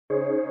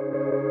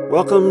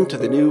Welcome to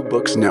the New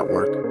Books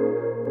Network.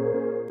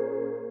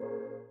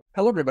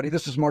 Hello, everybody.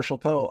 This is Marshall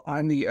Poe.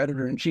 I'm the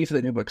editor-in-chief of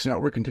the New Books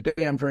Network, and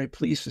today I'm very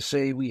pleased to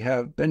say we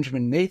have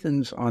Benjamin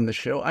Nathans on the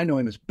show. I know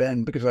him as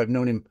Ben because I've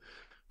known him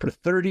for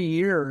 30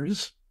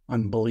 years.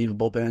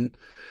 Unbelievable, Ben.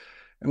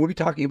 And we'll be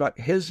talking about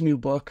his new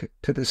book,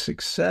 To the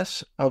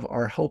Success of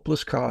Our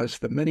Hopeless Cause,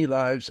 The Many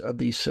Lives of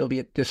the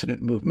Soviet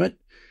Dissident Movement.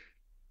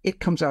 It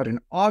comes out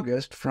in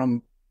August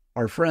from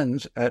our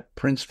friends at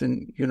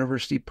Princeton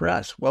University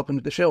Press. Welcome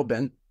to the show,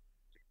 Ben.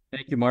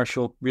 Thank you,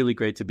 Marshall. Really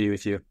great to be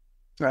with you.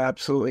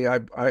 Absolutely.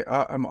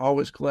 I'm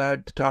always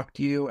glad to talk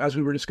to you. As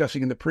we were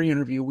discussing in the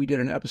pre-interview, we did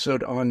an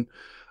episode on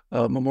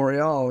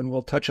Memorial, and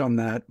we'll touch on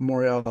that.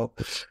 Memorial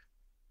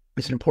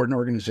is an important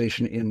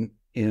organization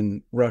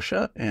in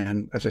Russia,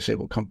 and as I say,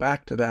 we'll come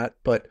back to that.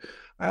 But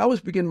I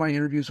always begin my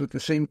interviews with the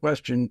same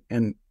question,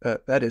 and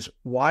that is,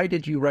 why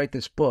did you write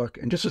this book?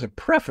 And just as a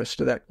preface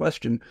to that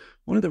question,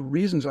 one of the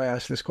reasons I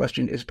ask this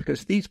question is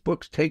because these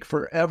books take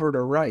forever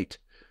to write.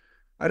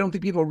 I don't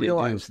think people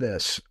realize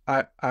this.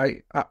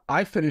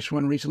 I finished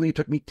one recently. It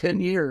took me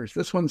 10 years.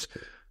 This one's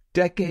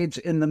decades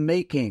in the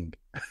making.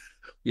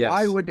 Yes.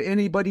 Why would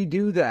anybody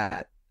do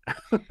that?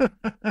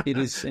 It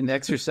is an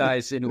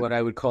exercise in what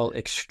I would call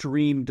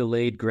extreme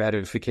delayed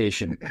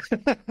gratification.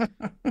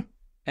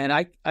 And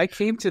I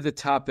came to the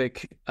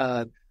topic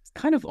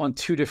kind of on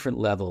two different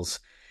levels.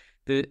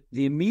 The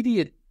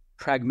immediate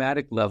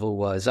pragmatic level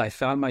was I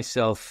found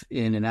myself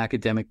in an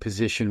academic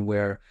position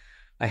where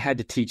I had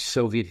to teach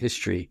Soviet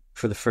history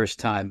for the first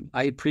time.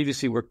 I had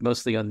previously worked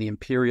mostly on the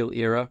imperial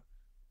era.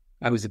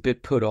 I was a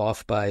bit put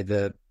off by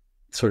the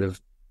sort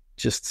of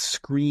just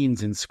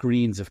screens and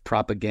screens of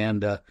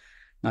propaganda,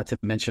 not to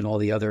mention all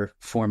the other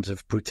forms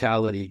of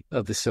brutality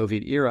of the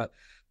Soviet era.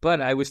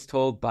 But I was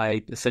told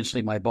by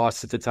essentially my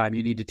boss at the time,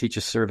 you need to teach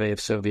a survey of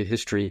Soviet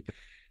history.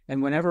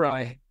 And whenever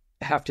I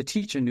have to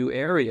teach a new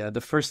area,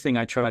 the first thing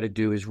I try to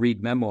do is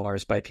read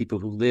memoirs by people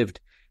who lived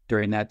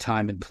during that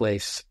time and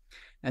place.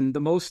 And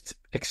the most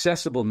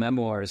accessible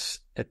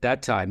memoirs at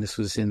that time, this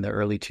was in the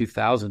early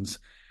 2000s,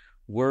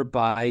 were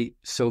by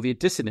Soviet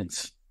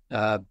dissidents.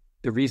 The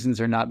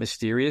reasons are not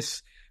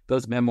mysterious.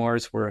 Those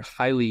memoirs were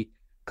highly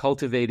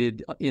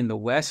cultivated in the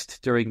West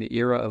during the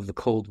era of the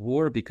Cold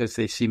War because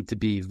they seemed to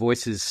be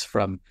voices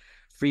from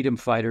freedom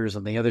fighters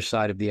on the other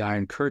side of the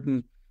Iron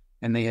Curtain,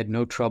 and they had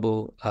no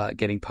trouble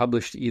getting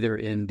published either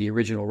in the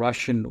original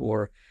Russian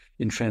or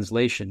in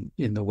translation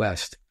in the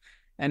West.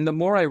 And the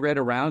more I read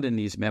around in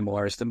these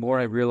memoirs, the more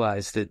I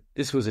realized that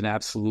this was an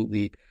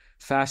absolutely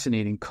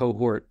fascinating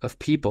cohort of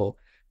people,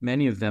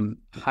 many of them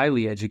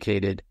highly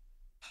educated,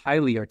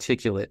 highly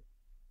articulate,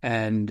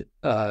 and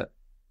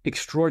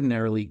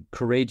extraordinarily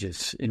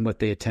courageous in what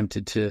they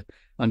attempted to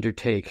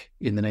undertake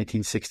in the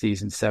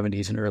 1960s and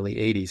 70s and early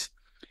 80s.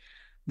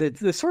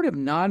 The sort of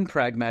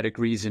non-pragmatic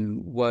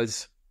reason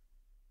was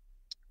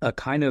a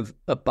kind of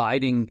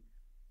abiding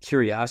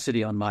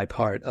curiosity on my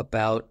part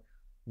about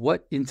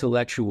what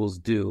intellectuals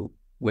do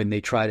when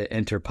they try to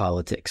enter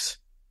politics.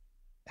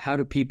 How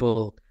do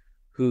people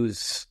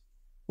whose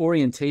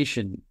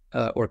orientation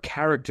or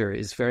character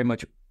is very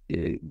much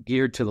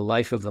geared to the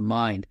life of the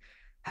mind,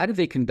 how do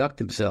they conduct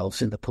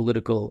themselves in the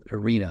political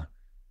arena,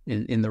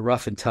 in the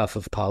rough and tough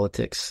of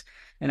politics?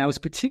 And I was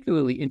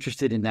particularly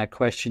interested in that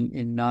question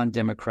in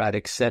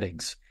non-democratic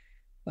settings.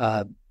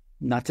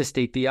 Not to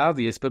state the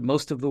obvious, but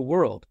most of the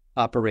world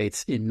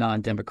operates in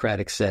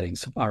non-democratic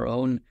settings. Our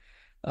own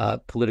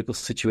political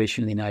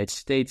situation in the United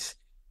States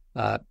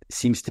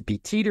seems to be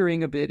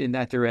teetering a bit in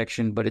that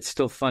direction, but it's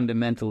still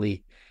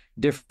fundamentally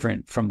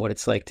different from what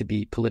it's like to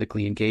be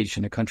politically engaged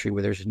in a country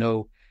where there's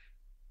no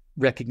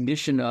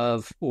recognition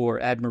of or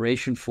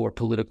admiration for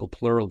political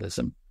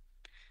pluralism.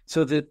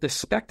 So the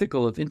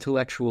spectacle of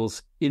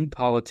intellectuals in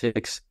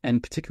politics,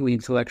 and particularly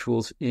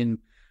intellectuals in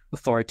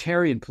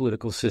authoritarian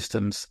political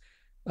systems,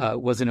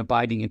 was an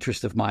abiding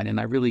interest of mine. And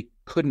I really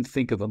couldn't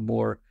think of a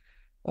more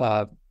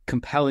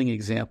compelling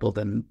example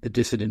than the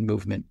dissident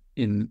movement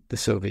in the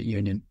Soviet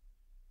Union.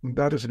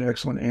 That is an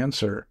excellent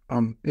answer.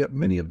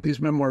 Many of these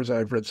memoirs,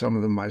 I've read some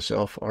of them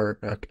myself, are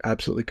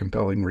absolutely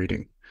compelling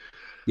reading.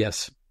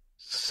 Yes.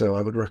 So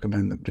I would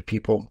recommend them to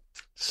people.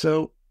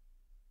 So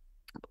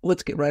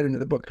let's get right into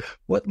the book.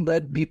 What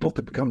led people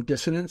to become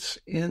dissidents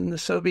in the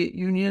Soviet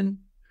Union?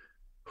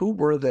 Who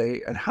were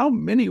they, and how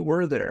many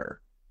were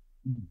there?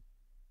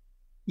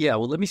 Yeah,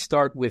 well, let me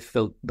start with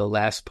the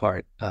last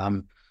part.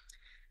 The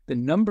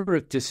number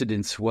of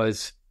dissidents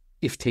was,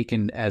 if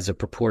taken as a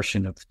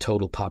proportion of the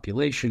total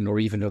population, or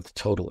even of the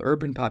total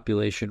urban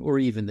population, or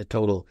even the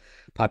total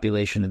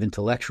population of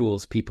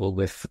intellectuals, people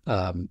with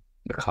a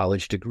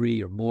college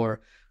degree or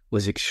more,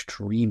 was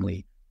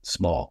extremely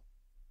small.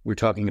 We're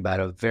talking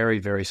about a very,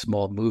 very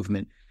small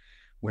movement.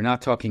 We're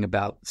not talking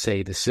about,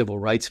 say, the civil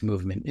rights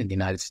movement in the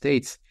United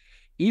States,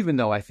 even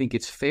though I think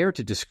it's fair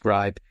to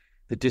describe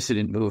the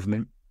dissident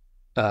movement,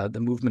 the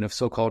movement of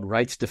so-called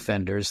rights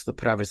defenders, the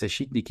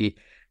pravozащитники,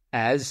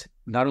 as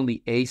not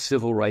only a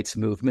civil rights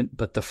movement,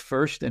 but the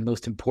first and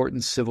most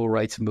important civil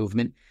rights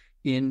movement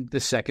in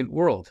the Second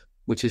World,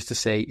 which is to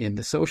say in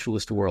the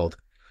socialist world.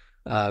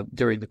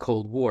 during the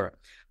Cold War.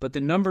 But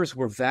the numbers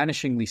were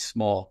vanishingly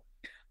small.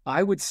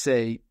 I would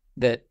say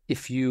that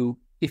if your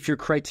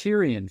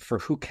criterion for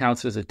who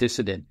counts as a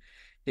dissident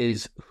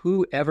is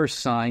whoever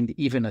signed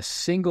even a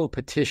single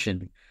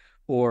petition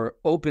or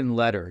open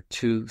letter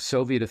to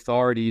Soviet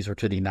authorities or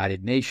to the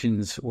United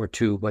Nations or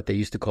to what they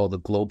used to call the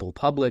global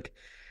public,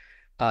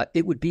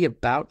 it would be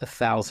about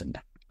 1,000.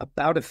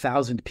 About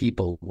 1,000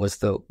 people was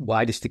the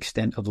widest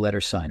extent of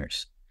letter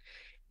signers.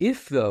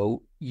 If,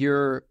 though,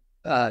 your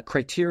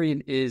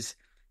criterion is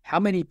how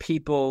many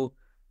people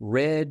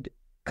read,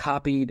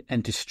 copied,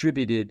 and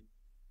distributed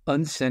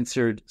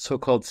uncensored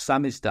so-called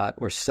samizdat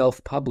or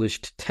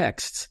self-published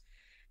texts,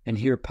 and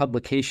here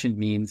publication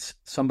means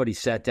somebody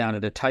sat down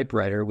at a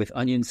typewriter with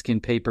onion skin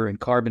paper and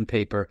carbon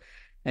paper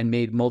and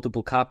made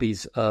multiple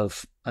copies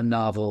of a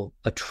novel,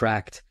 a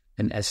tract,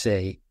 an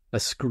essay, a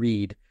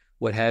screed,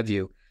 what have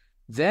you,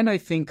 then I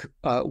think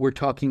we're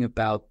talking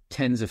about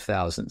tens of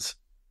thousands.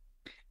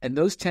 And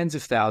those tens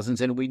of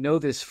thousands, and we know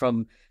this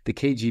from the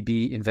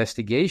KGB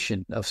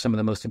investigation of some of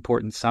the most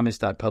important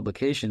samizdat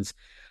publications,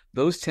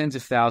 those tens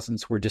of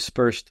thousands were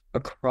dispersed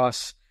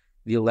across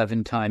the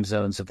 11 time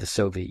zones of the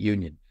Soviet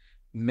Union.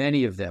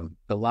 Many of them,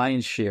 the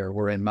lion's share,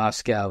 were in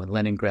Moscow and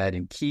Leningrad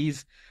and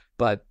Kyiv,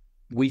 but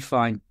we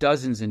find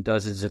dozens and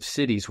dozens of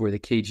cities where the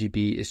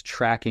KGB is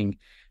tracking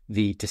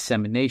the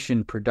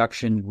dissemination,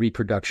 production,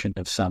 reproduction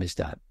of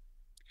samizdat.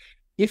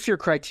 If your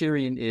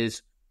criterion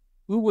is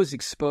who was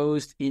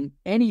exposed in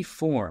any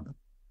form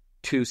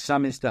to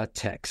samizdat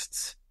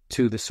texts,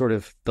 to the sort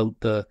of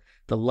the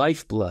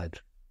lifeblood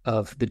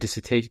of the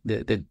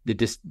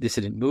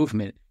dissident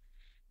movement,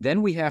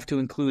 then we have to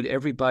include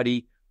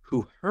everybody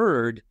who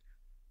heard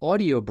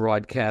audio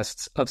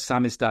broadcasts of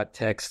samizdat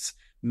texts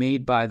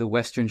made by the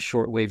Western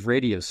shortwave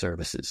radio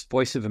services,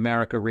 Voice of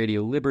America,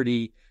 Radio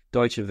Liberty,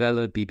 Deutsche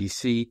Welle,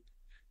 BBC.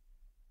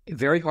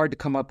 Very hard to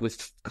come up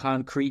with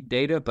concrete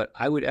data, but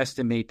I would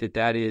estimate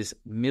that is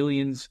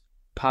millions,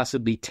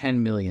 possibly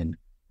 10 million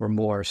or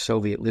more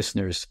Soviet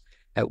listeners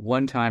at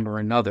one time or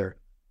another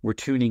were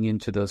tuning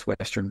into those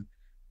Western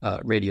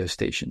radio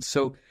stations.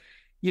 So,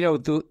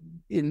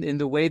 in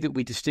the way that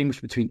we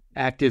distinguish between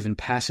active and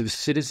passive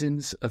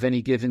citizens of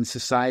any given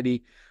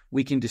society,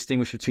 we can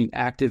distinguish between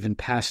active and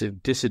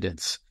passive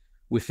dissidents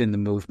within the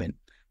movement.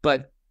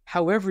 But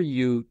however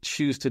you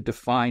choose to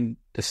define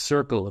the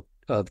circle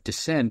of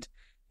dissent,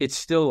 it's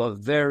still a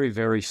very,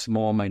 very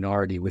small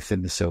minority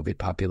within the Soviet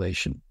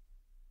population.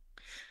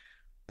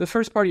 The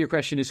first part of your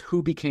question is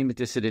who became a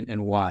dissident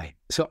and why.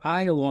 So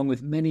I, along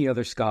with many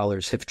other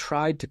scholars, have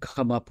tried to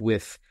come up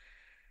with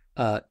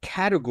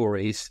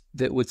categories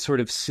that would sort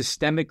of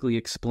systemically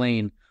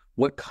explain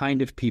what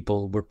kind of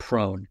people were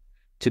prone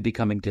to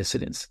becoming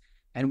dissidents.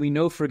 And we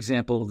know, for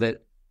example,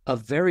 that a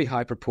very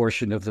high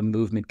proportion of the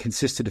movement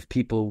consisted of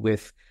people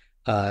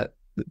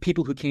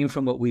who came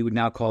from what we would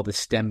now call the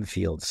STEM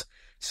fields: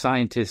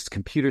 scientists,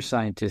 computer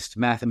scientists,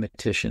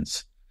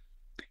 mathematicians.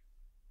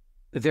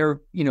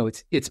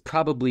 It's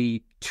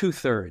probably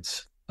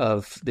 2/3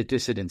 of the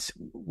dissidents,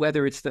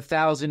 whether it's the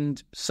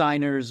 1,000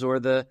 signers or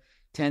the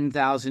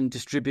 10,000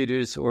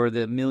 distributors or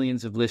the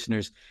millions of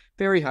listeners,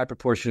 very high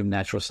proportion of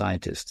natural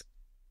scientists.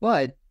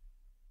 But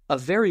a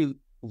very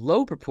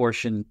low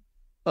proportion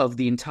of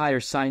the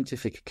entire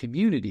scientific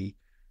community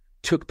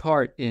took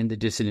part in the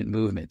dissident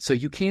movement. So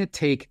you can't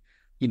take,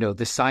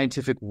 the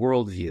scientific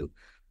worldview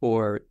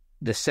or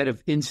the set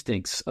of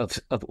instincts of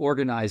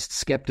organized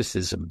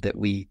skepticism that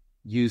we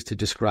use to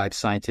describe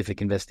scientific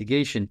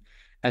investigation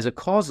as a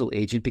causal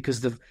agent, because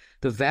the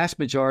vast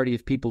majority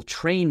of people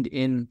trained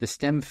in the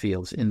STEM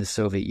fields in the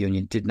Soviet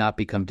Union did not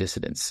become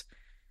dissidents.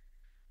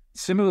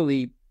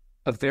 Similarly,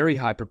 a very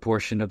high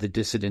proportion of the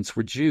dissidents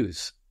were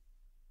Jews.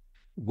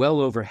 Well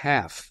over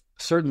half,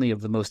 certainly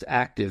of the most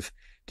active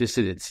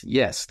dissidents.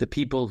 Yes, the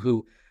people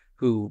who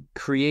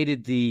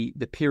created the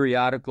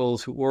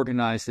periodicals, who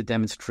organized the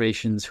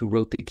demonstrations, who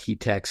wrote the key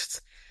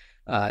texts.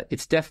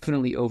 It's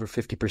definitely over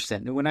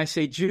 50%. And when I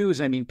say Jews,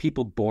 I mean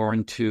people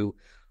born to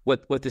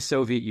what the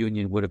Soviet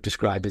Union would have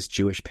described as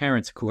Jewish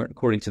parents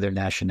according to their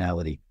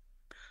nationality.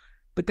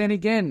 But then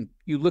again,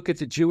 you look at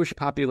the Jewish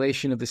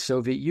population of the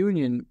Soviet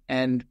Union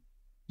and,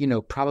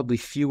 probably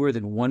fewer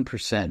than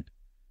 1%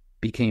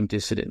 became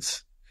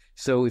dissidents.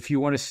 So if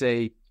you want to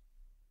say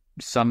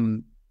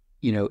some,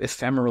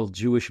 ephemeral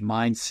Jewish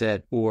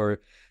mindset or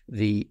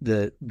the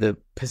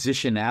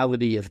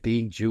positionality of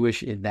being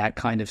Jewish in that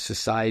kind of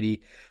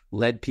society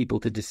led people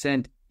to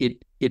dissent,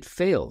 it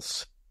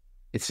fails.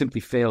 It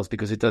simply fails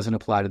because it doesn't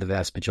apply to the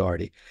vast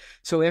majority.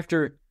 So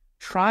after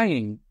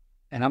trying,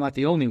 and I'm not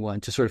the only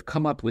one, to sort of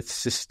come up with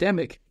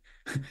systemic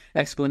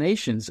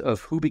explanations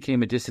of who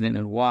became a dissident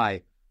and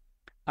why,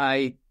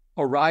 I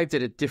arrived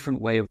at a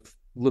different way of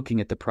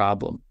looking at the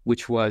problem,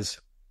 which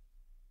was,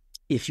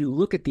 if you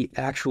look at the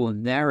actual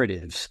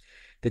narratives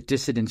that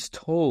dissidents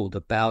told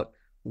about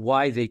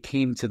why they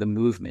came to the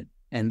movement,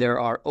 and there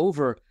are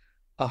over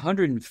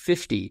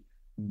 150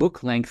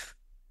 book-length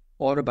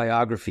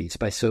autobiographies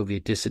by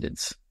Soviet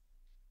dissidents.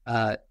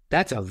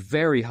 That's a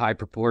very high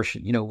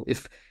proportion.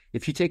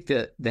 If you take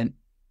the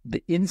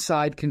the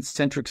inside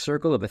concentric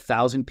circle of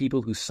 1,000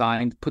 people who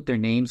put their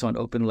names on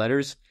open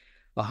letters,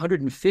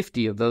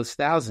 150 of those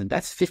 1,000,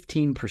 that's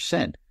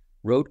 15%,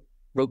 wrote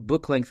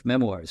book-length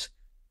memoirs.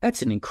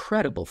 That's an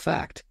incredible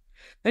fact.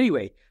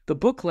 Anyway, the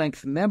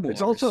book-length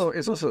memoirs.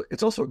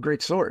 It's also a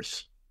great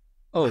source.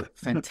 Oh,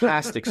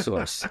 fantastic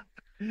source.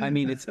 I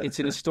mean, it's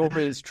an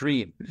historian's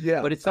dream.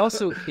 Yeah. But it's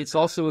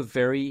also a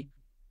very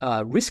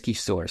risky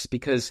source,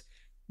 because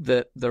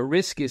the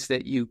risk is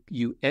that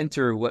you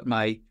enter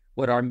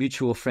what our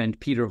mutual friend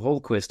Peter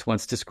Holquist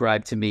once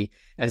described to me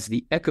as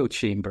the echo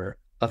chamber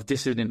of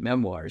dissident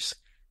memoirs.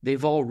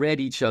 They've all read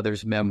each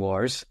other's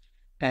memoirs,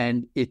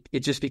 and it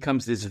just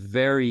becomes this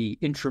very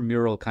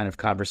intramural kind of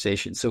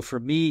conversation. So for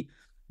me,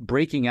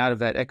 breaking out of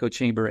that echo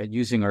chamber and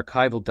using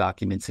archival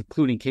documents,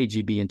 including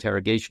KGB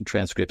interrogation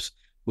transcripts,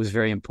 was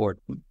very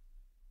important.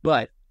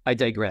 But I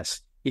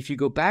digress. If you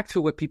go back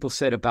to what people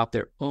said about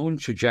their own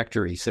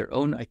trajectories, their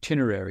own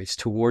itineraries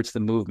towards the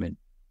movement,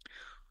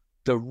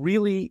 the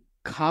really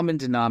common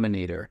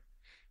denominator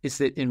is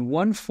that in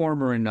one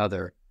form or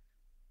another,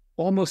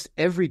 almost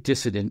every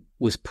dissident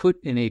was put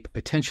in a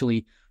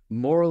potentially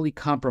morally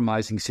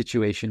compromising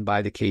situation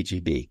by the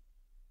KGB.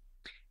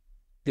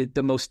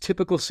 The most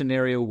typical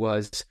scenario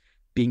was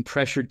being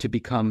pressured to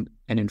become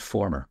an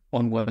informer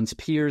on one's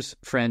peers,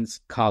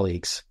 friends,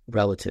 colleagues,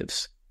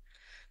 relatives.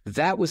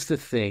 That was the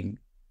thing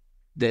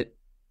that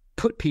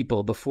put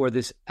people before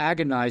this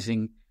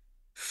agonizing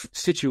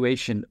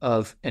situation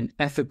of an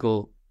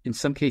ethical, in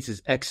some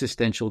cases,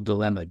 existential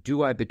dilemma.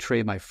 Do I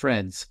betray my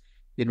friends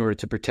in order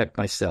to protect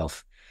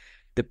myself?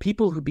 The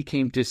people who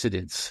became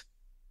dissidents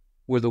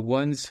were the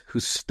ones who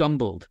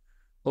stumbled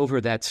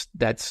over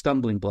that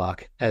stumbling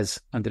block, as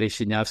Andrei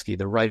Siniavsky,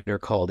 the writer,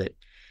 called it,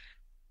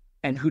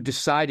 and who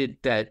decided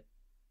that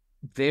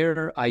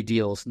their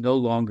ideals no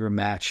longer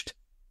matched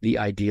the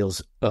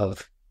ideals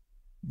of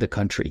the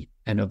country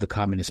and of the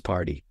Communist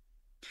Party.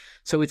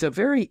 So it's a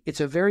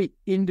very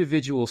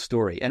individual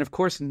story. And of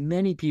course,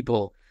 many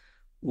people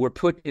were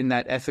put in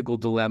that ethical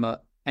dilemma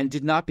and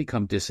did not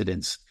become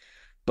dissidents.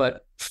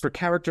 But for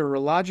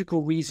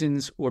characterological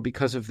reasons, or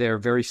because of their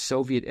very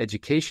Soviet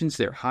educations,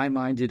 their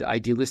high-minded,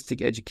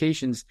 idealistic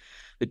educations,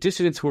 the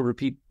dissidents were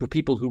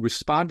people who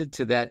responded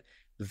to that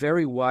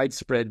very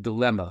widespread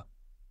dilemma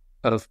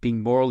of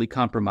being morally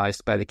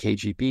compromised by the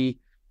KGB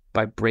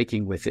by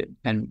breaking with it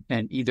and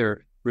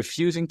either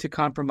refusing to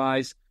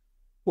compromise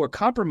or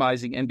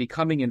compromising and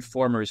becoming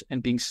informers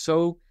and being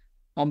so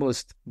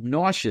almost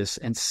nauseous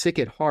and sick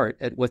at heart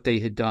at what they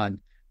had done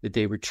that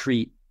they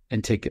retreat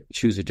and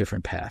choose a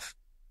different path.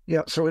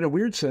 Yeah, so in a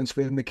weird sense,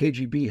 then the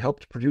KGB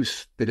helped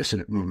produce the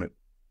dissident movement.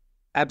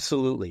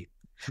 Absolutely.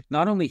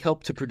 Not only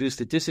helped to produce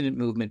the dissident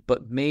movement,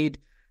 but made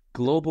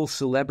global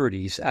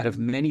celebrities out of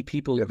many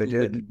people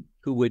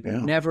who would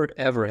never,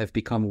 ever have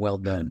become well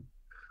known.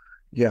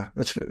 Yeah,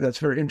 that's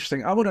very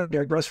interesting. I want to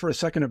digress for a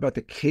second about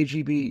the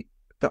KGB,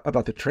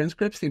 about the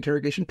transcripts, the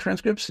interrogation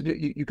transcripts.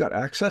 You got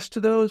access to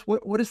those?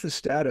 What is the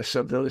status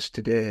of those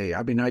today?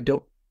 I mean, I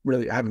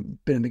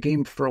haven't been in the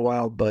game for a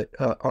while, but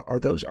are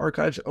those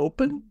archives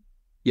open?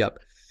 Yep.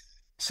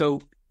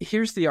 So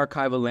here's the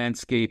archival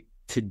landscape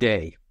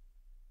today.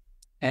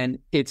 And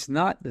it's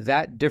not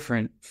that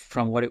different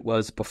from what it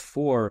was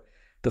before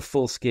the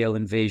full-scale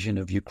invasion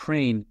of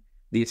Ukraine.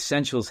 The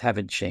essentials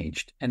haven't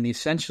changed. And the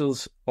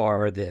essentials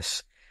are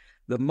this.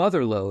 The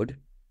motherlode,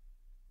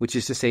 which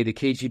is to say the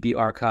KGB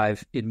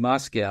archive in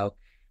Moscow,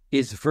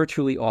 is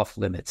virtually off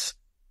limits.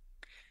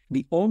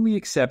 The only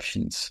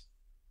exceptions,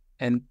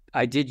 and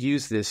I did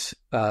use this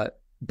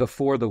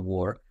before the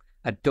war,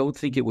 I don't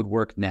think it would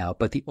work now,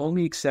 but the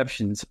only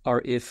exceptions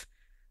are if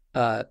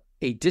a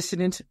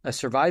dissident, a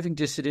surviving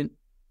dissident,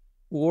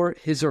 or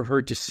his or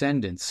her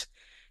descendants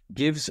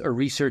gives a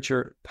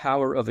researcher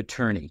power of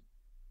attorney.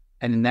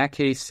 And in that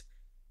case,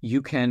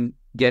 you can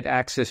get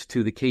access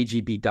to the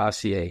KGB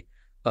dossier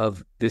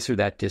of this or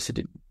that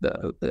dissident.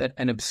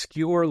 An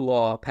obscure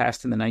law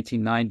passed in the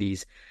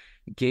 1990s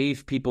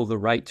gave people the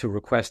right to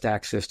request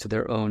access to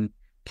their own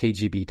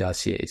KGB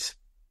dossiers.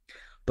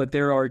 But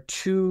there are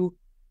two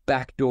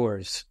back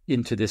doors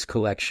into this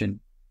collection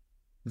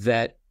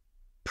that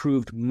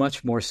proved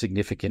much more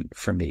significant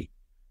for me.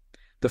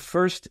 The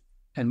first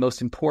and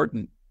most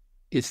important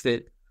is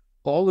that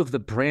all of the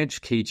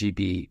branch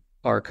KGB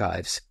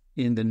archives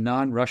in the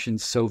non-Russian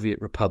Soviet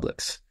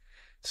republics,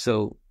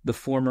 so the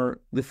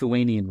former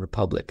Lithuanian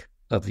Republic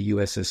of the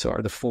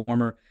USSR, the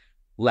former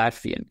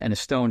Latvian and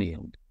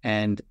Estonian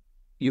and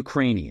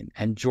Ukrainian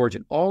and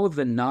Georgian, all of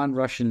the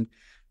non-Russian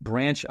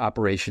branch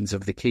operations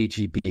of the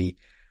KGB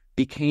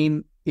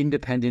became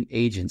independent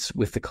agents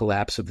with the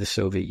collapse of the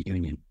Soviet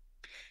Union.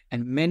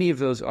 And many of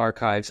those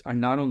archives are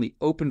not only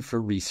open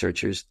for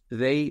researchers,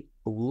 they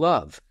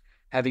love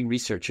having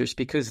researchers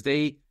because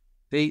they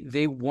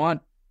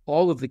want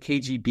all of the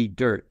KGB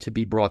dirt to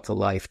be brought to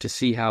life to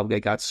see how they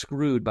got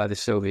screwed by the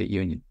Soviet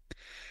Union.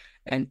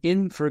 And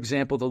in, for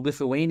example, the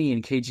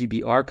Lithuanian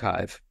KGB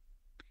archive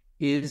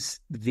is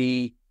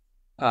the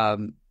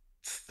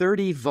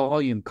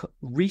 30-volume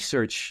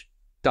research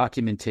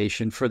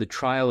documentation for the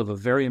trial of a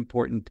very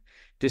important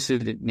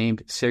dissident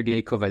named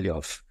Sergei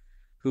Kovalyov,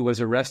 who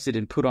was arrested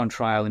and put on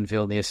trial in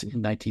Vilnius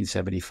in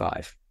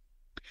 1975.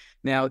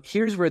 Now,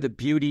 here's where the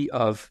beauty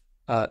of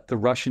the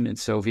Russian and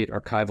Soviet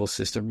archival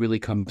system really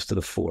comes to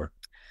the fore.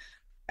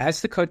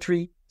 As the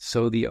country,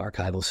 so the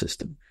archival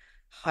system.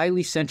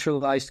 Highly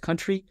centralized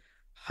country,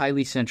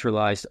 highly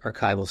centralized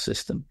archival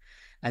system.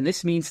 And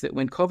this means that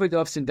when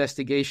Kovalyov's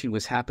investigation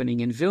was happening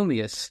in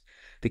Vilnius,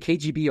 the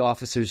KGB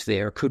officers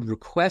there could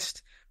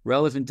request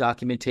relevant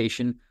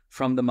documentation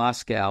from the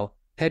Moscow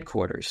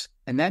headquarters.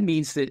 And that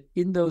means that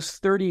in those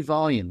 30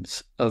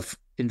 volumes of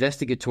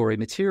investigatory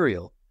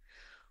material,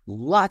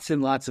 lots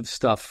and lots of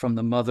stuff from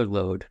the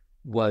motherlode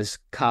was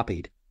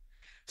copied.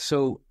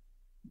 So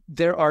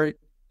there are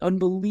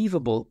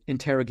unbelievable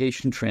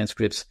interrogation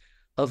transcripts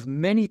of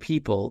many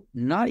people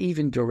not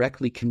even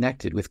directly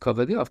connected with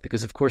Kovalyov,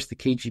 because, of course, the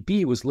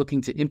KGB was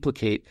looking to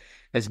implicate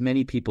as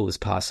many people as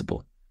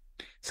possible.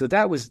 So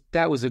that was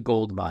a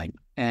gold mine.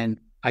 And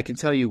I can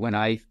tell you, when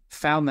I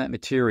found that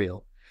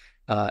material,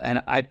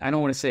 and I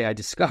don't want to say I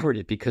discovered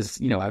it because,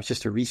 I was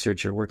just a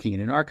researcher working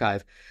in an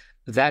archive,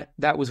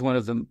 that was one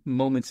of the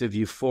moments of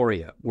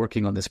euphoria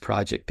working on this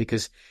project,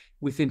 because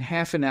within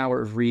half an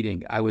hour of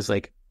reading, I was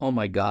like, oh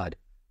my God,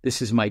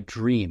 this is my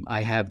dream.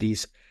 I have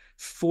these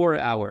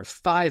 4-hour,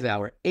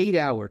 5-hour,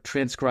 8-hour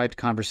transcribed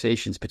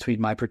conversations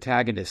between my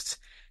protagonists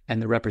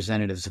and the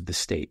representatives of the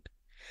state.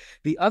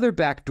 The other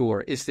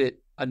backdoor is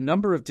that a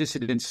number of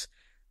dissidents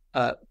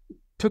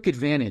took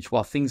advantage,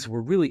 while things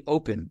were really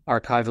open,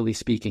 archivally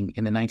speaking,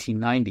 in the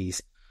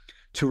 1990s,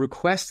 to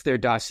request their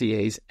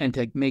dossiers and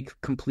to make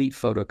complete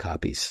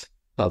photocopies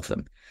of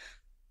them.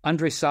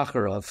 Andrei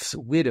Sakharov's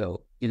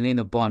widow,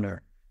 Elena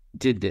Bonner,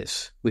 did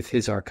this with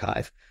his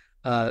archive.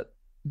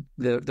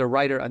 The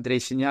writer Andrei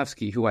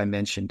Sinyavsky, who I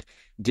mentioned,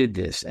 did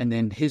this, and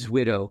then his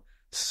widow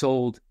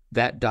sold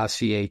that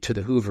dossier to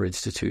the Hoover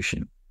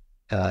Institution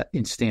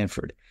in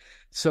Stanford.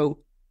 So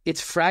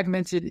it's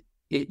fragmented.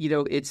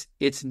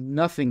 It's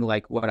nothing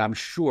like what I'm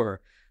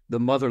sure the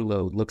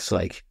motherlode looks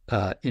like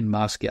in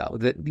Moscow.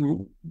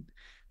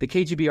 The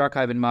KGB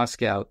archive in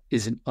Moscow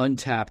is an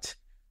untapped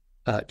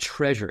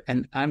treasure,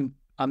 and I'm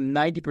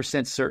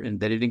 90% certain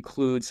that it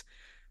includes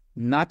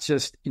not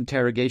just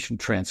interrogation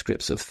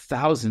transcripts of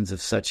thousands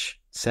of such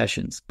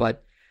sessions,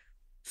 but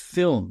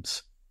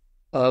films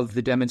of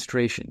the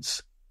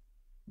demonstrations.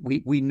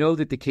 We know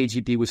that the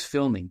KGB was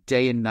filming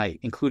day and night,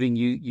 including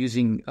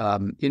using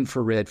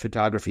infrared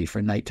photography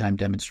for nighttime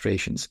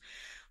demonstrations.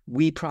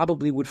 We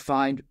probably would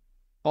find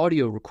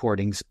audio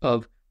recordings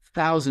of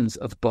thousands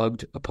of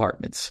bugged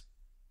apartments.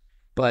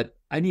 But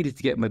I needed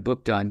to get my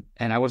book done,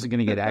 and I wasn't going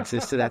to get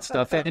access to that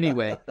stuff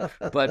anyway.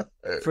 But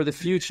for the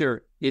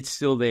future, it's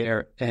still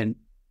there, and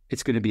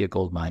it's going to be a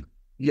gold mine.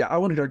 Yeah, I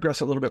wanted to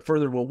digress a little bit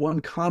further. Well, one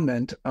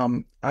comment,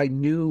 I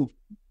knew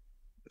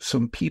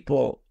some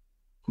people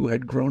who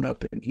had grown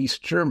up in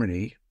East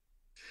Germany,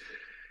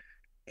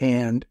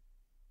 and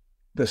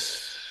the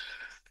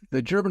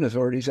German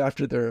authorities,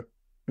 after the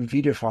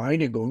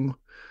Wiedervereinigung,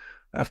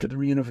 after the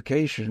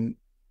reunification,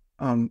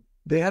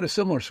 they had a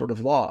similar sort of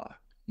law.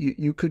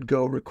 You could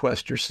go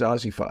request your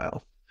Stasi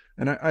file.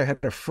 And I had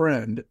a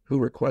friend who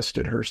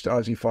requested her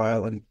Stasi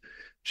file, and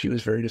she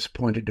was very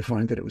disappointed to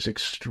find that it was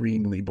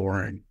extremely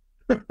boring.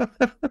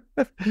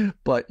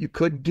 But you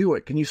could do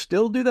it. Can you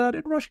still do that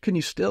in Russia? Can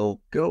you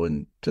still go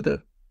into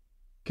the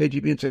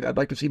KGB and say, I'd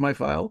like to see my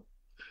file?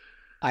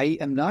 I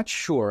am not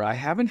sure. I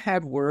haven't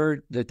had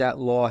word that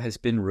law has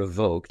been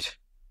revoked.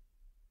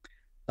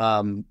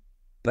 But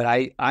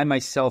I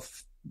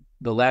myself,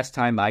 the last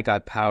time I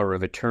got power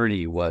of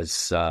attorney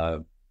was, I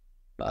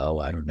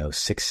don't know,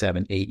 6,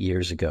 7, 8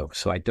 years ago.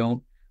 So I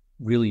don't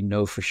really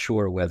know for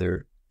sure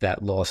whether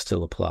that law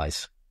still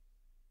applies.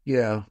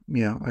 Yeah,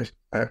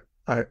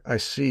 I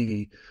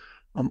see.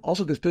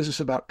 Also, this business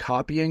about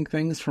copying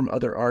things from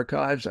other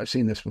archives, I've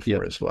seen this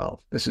before as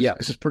well. This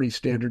is pretty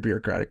standard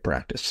bureaucratic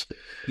practice.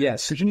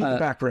 Yes. Because you need the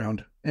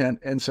background.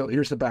 And so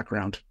here's the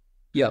background.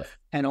 Yeah.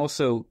 And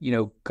also,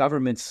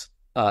 governments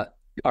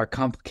are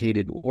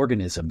complicated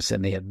organisms,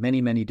 and they have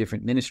many, many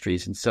different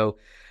ministries. And so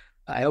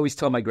I always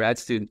tell my grad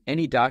student,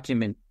 any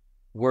document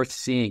worth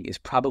seeing is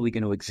probably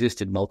going to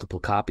exist in multiple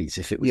copies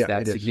if it was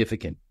that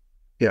significant.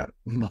 Yeah,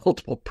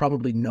 multiple,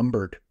 probably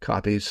numbered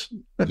copies.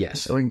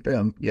 Yes. Showing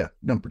them,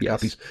 numbered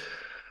copies.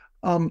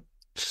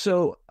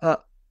 So a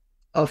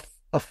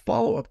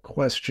follow-up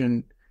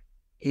question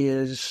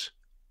is,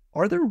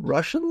 are there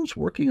Russians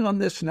working on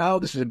this now?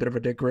 This is a bit of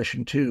a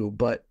digression too,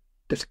 but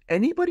does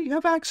anybody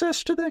have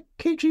access to the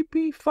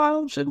KGB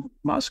files in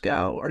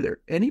Moscow?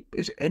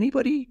 Is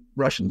anybody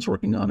Russians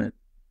working on it?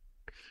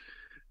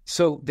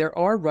 So there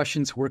are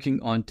Russians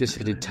working on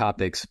dissident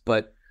topics,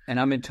 and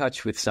I'm in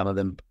touch with some of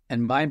them.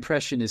 And my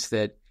impression is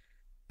that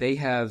they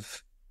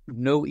have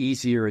no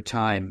easier a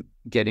time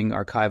getting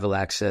archival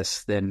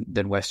access than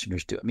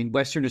Westerners do. I mean,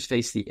 Westerners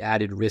face the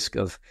added risk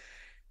of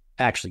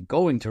actually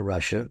going to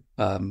Russia,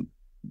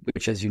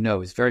 which, as you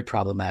know, is very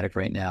problematic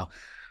right now.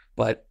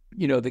 But,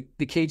 the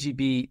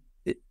KGB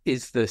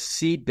is the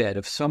seedbed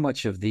of so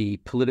much of the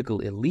political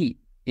elite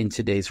in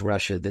today's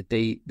Russia, that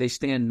they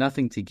stand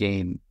nothing to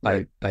gain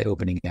by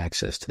opening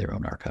access to their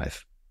own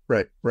archive.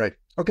 Right.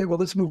 Okay, well,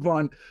 let's move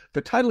on.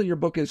 The title of your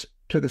book is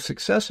To the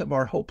Success of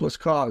Our Hopeless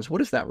Cause. What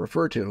does that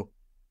refer to?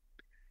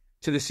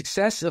 To the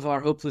Success of Our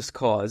Hopeless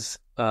Cause,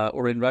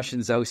 or in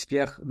Russian, За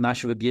успех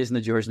нашего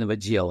безнадежного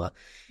дела,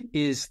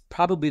 is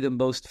probably the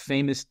most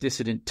famous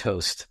dissident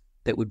toast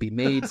that would be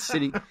made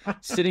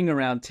sitting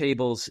around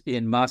tables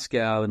in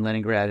Moscow and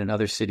Leningrad and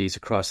other cities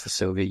across the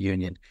Soviet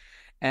Union.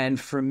 And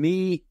for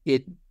me,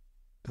 it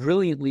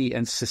brilliantly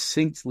and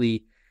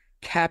succinctly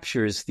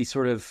captures the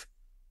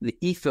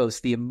ethos,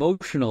 the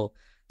emotional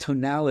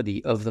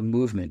tonality of the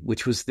movement,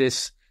 which was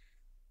this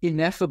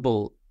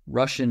ineffable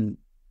Russian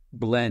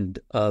blend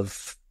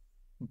of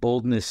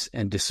boldness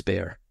and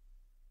despair.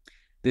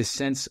 This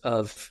sense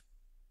of,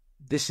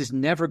 this is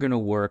never going to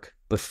work,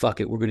 but fuck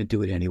it, we're going to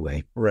do it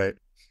anyway. Right.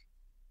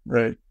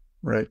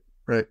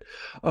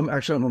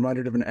 Actually, I'm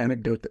reminded of an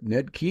anecdote that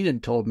Ned Keenan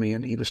told me,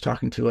 and he was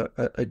talking to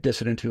a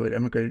dissident who had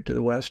emigrated to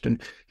the West,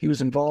 and he was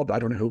involved, I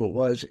don't know who it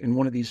was, in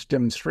one of these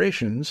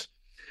demonstrations,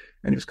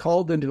 and he was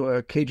called into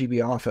a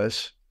KGB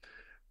office,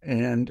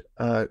 and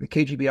the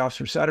KGB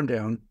officer sat him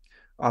down,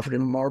 offered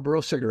him a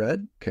Marlboro cigarette,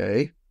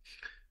 okay,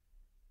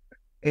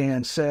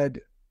 and said,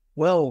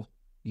 well,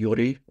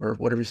 Yuri, or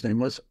whatever his name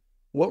was,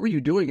 what were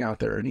you doing out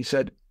there? And he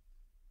said,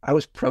 I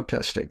was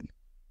protesting.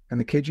 And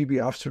the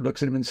KGB officer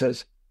looks at him and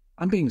says,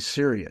 I'm being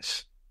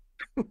serious.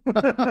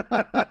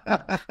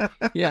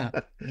 Yeah.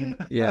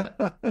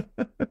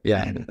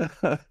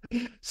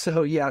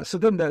 So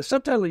then the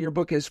subtitle of your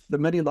book is The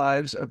Many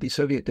Lives of the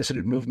Soviet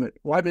Dissident Movement.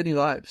 Why many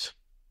lives?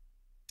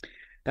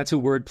 That's a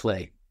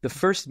wordplay. The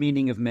first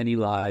meaning of many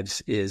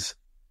lives is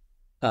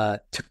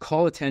to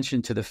call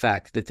attention to the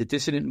fact that the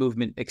dissident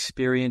movement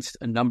experienced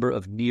a number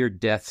of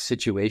near-death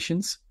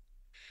situations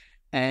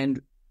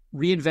and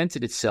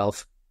reinvented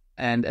itself,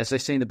 and as I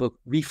say in the book,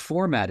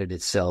 reformatted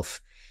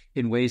itself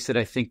in ways that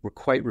I think were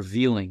quite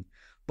revealing,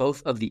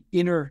 both of the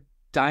inner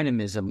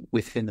dynamism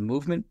within the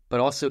movement, but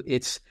also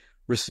its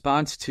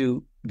response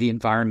to the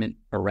environment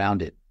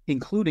around it,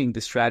 including the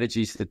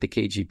strategies that the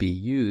KGB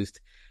used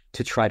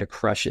to try to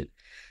crush it.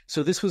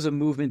 So this was a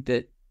movement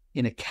that,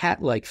 in a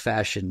cat-like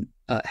fashion,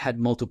 had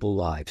multiple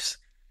lives.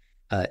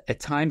 At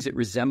times, it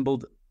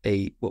resembled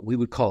what we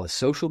would call a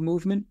social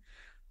movement,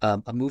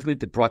 a movement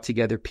that brought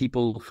together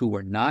people who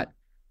were not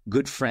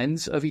good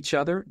friends of each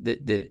other,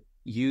 that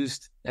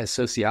used, as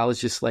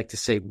sociologists like to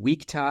say,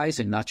 weak ties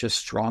and not just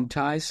strong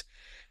ties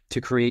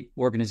to create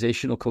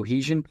organizational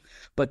cohesion,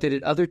 but that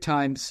at other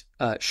times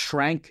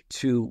shrank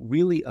to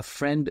really a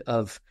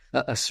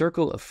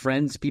circle of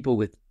friends, people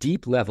with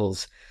deep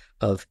levels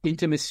of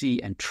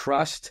intimacy and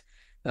trust,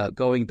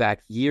 going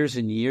back years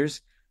and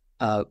years,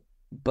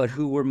 but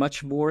who were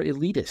much more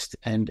elitist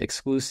and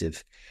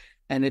exclusive.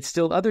 And at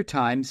still other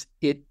times,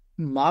 it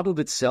modeled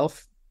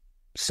itself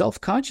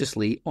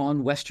self-consciously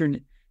on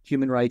Western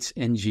human rights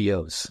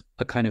NGOs,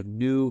 a kind of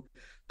new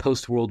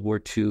post-World War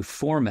II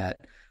format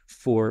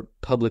for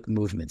public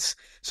movements.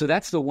 So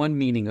that's the one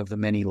meaning of the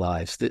many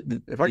lives.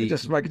 If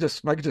I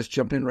could just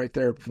jump in right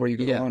there before you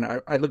go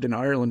on. I lived in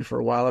Ireland for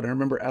a while, and I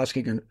remember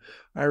asking an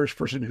Irish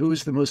person, who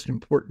is the most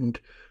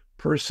important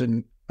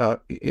person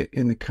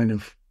in the kind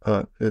of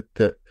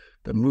the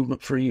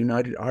movement for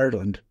United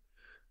Ireland?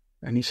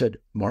 And he said,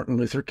 Martin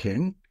Luther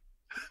King.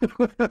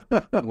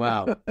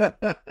 Wow.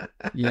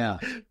 Yeah.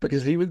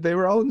 Because they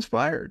were all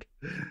inspired.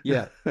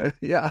 Yeah.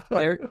 Yeah.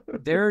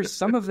 There's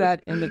some of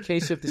that in the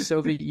case of the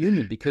Soviet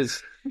Union,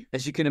 because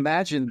as you can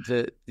imagine,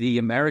 the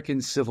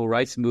American civil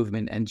rights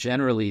movement and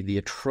generally the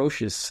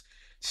atrocious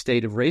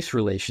state of race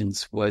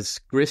relations was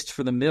grist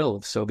for the mill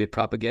of Soviet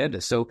propaganda.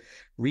 So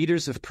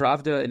readers of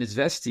Pravda and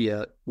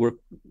Izvestia were,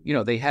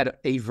 they had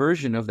a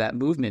version of that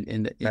movement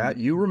in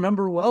you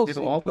remember well,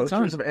 all the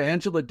posters of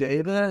Angela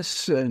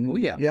Davis and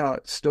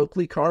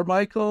Stokely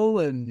Carmichael,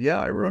 and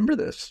I remember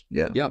this.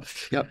 Yep.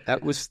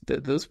 That was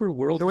those were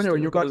world. So anyway,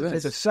 you got to say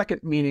the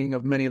second meaning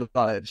of many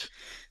lives.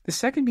 The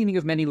second meaning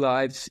of many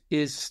lives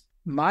is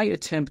my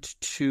attempt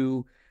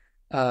to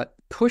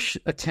push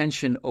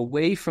attention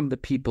away from the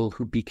people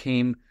who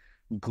became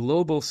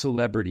global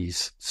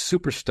celebrities,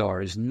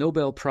 superstars,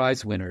 Nobel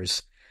Prize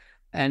winners,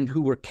 and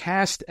who were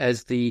cast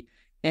as the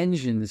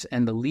engines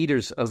and the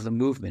leaders of the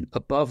movement.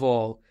 Above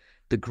all,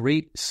 the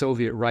great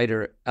Soviet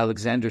writer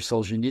Alexander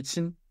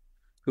Solzhenitsyn,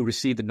 who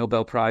received the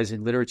Nobel Prize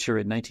in Literature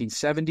in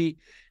 1970,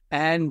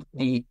 and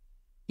the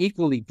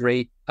equally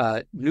great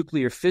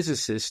nuclear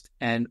physicist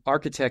and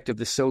architect of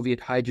the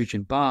Soviet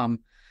hydrogen bomb,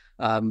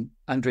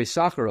 Andrei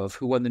Sakharov,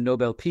 who won the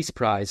Nobel Peace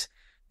Prize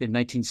in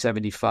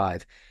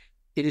 1975.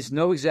 It is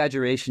no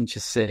exaggeration to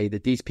say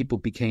that these people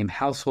became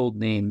household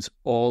names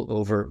all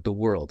over the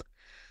world.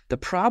 The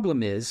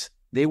problem is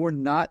they were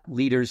not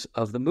leaders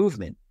of the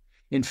movement.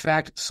 In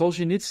fact,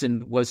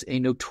 Solzhenitsyn was a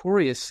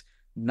notorious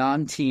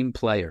non-team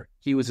player.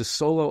 He was a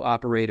solo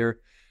operator.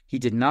 He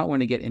did not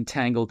want to get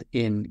entangled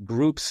in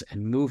groups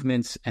and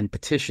movements and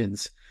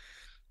petitions.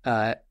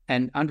 And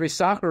Andrei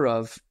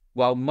Sakharov,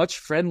 while much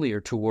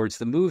friendlier towards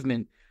the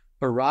movement,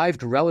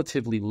 arrived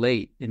relatively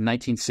late in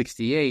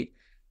 1968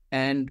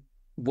 and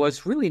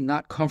was really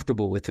not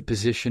comfortable with the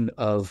position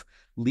of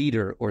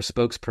leader or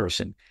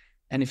spokesperson.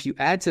 And if you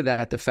add to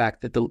that the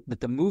fact that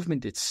the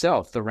movement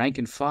itself, the rank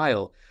and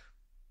file,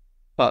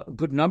 a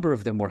good number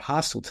of them were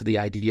hostile to the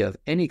idea of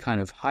any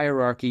kind of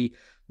hierarchy,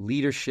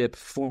 leadership,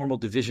 formal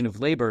division of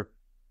labor,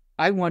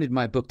 I wanted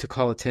my book to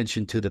call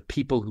attention to the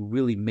people who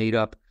really made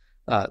up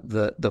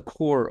the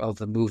core of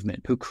the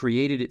movement, who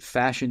created it,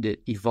 fashioned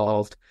it,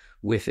 evolved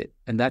with it.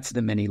 And that's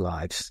the many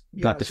lives,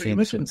 not the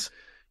famous ones.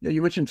 Yeah,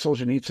 you mentioned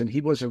Solzhenitsyn.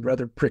 He was a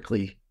rather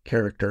prickly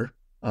character.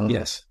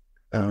 Yes.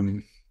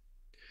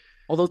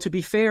 Although, to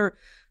be fair,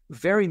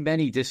 very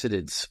many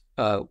dissidents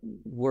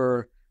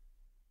were,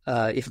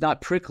 if not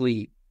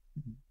prickly,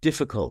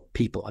 difficult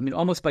people. I mean,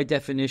 almost by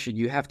definition,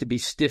 you have to be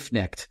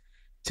stiff-necked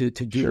to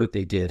do what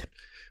they did.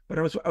 But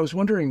I was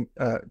wondering,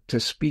 to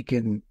speak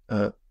in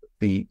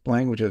the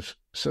language of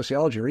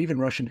sociology or even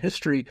Russian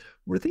history,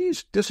 were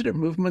these dissident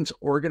movements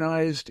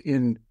organized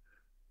in,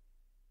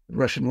 the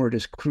Russian word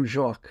is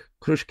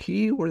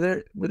kruzhki?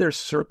 Were there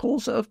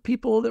circles of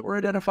people that were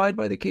identified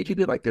by the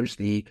KGB? Like there's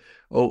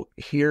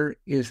here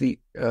is the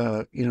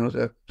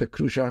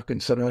kruzhak in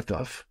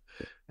Saratov,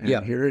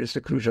 and here is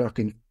the kruzhak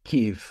in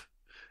Kiev,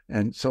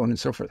 and so on and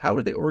so forth. How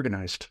were they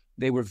organized?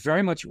 They were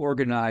very much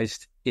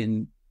organized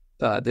in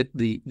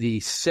the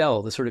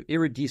cell, the sort of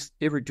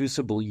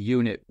irreducible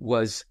unit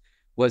was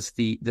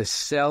the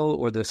cell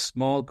or the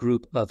small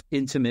group of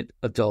intimate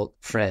adult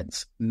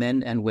friends,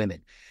 men and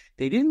women.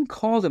 They didn't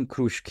call them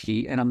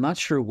kruzhki, and I'm not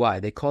sure why.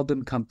 They called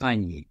them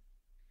kompanii.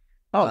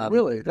 Oh,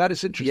 really? That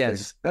is interesting.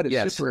 Yes. That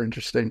is super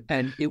interesting.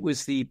 And it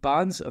was the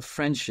bonds of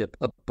friendship,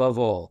 above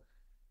all,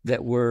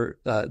 that were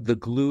the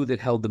glue that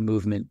held the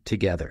movement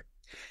together.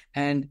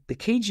 And the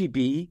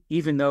KGB,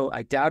 even though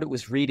I doubt it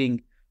was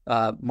reading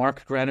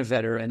Mark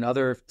Granovetter and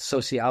other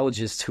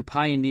sociologists who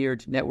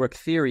pioneered network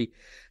theory,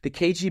 the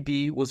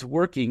KGB was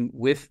working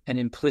with an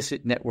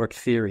implicit network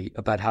theory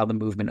about how the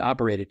movement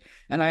operated.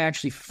 And I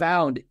actually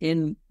found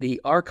in the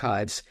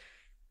archives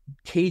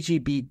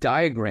KGB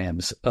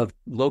diagrams of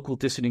local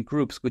dissident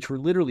groups, which were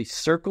literally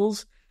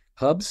circles,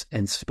 hubs,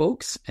 and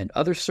spokes, and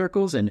other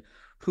circles, and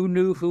who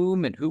knew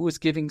whom and who was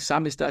giving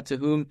samizdat to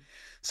whom.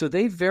 So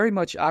they very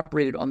much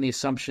operated on the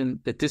assumption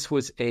that this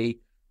was a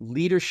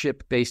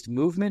leadership-based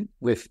movement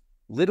with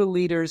little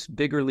leaders,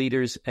 bigger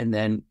leaders, and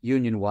then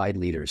union-wide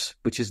leaders,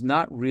 which is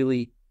not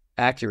really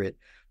accurate,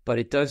 but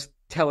it does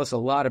tell us a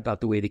lot about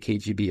the way the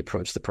KGB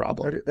approached the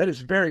problem. That is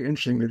very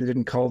interesting that they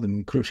didn't call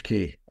them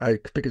kruzhki,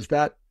 because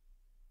that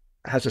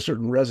has a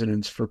certain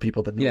resonance for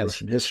people that know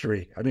Russian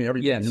history. I mean,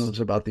 everybody knows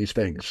about these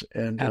things.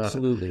 And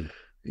absolutely.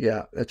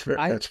 Yeah, that's very.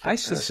 I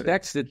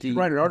suspect that you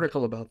write an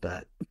article about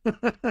that.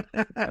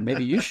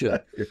 Maybe you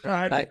should.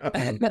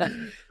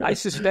 I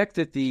suspect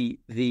that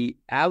the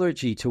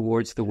allergy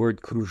towards the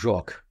word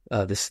kruzhok,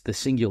 the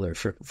singular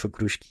for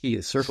kruzhki,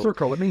 the circle.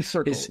 Circle. It means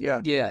circle. Is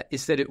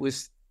that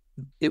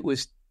it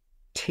was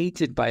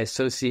tainted by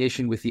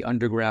association with the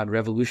underground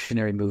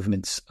revolutionary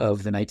movements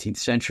of the 19th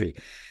century,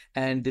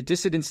 and the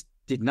dissidents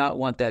did not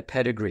want that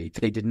pedigree.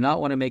 They did not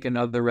want to make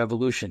another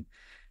revolution.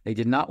 They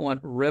did not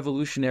want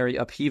revolutionary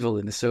upheaval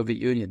in the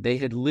Soviet Union. They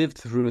had lived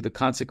through the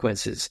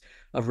consequences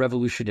of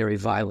revolutionary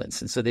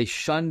violence. And so they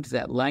shunned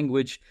that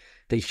language.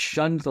 They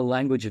shunned the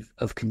language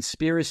of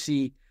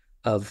conspiracy,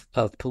 of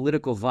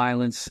political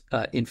violence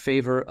in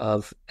favor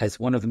of, as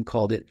one of them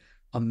called it,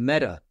 a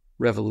meta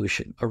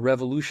revolution, a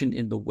revolution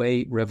in the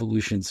way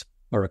revolutions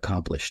are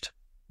accomplished.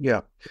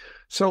 Yeah.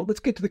 So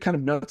let's get to the kind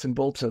of nuts and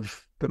bolts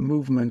of the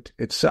movement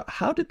itself.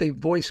 How did they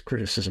voice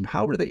criticism?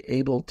 How were they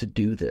able to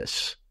do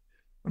this?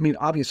 I mean,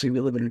 obviously, we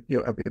live in,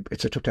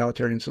 it's a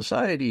totalitarian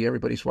society.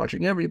 Everybody's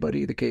watching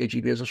everybody. The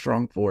KGB is a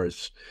strong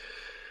force.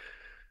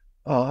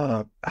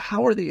 How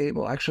are they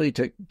able actually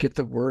to get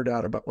the word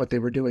out about what they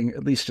were doing,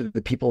 at least to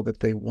the people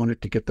that they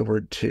wanted to get the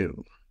word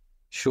to?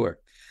 Sure.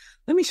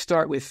 Let me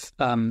start with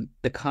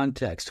the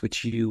context,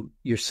 which you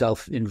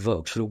yourself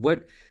invoked. So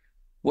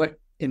what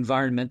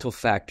environmental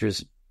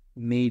factors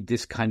made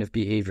this kind of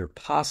behavior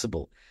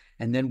possible?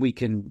 And then we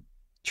can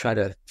try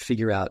to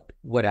figure out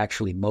what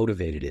actually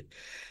motivated it.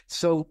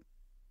 So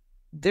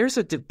there's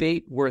a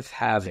debate worth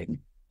having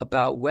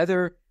about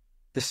whether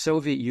the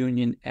Soviet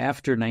Union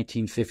after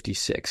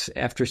 1956,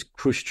 after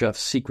Khrushchev's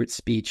secret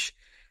speech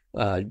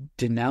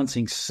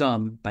denouncing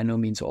some, by no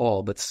means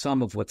all, but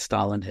some of what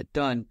Stalin had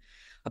done,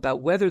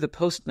 about whether the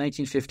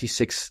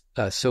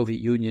post-1956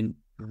 Soviet Union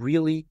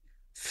really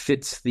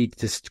fits the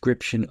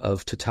description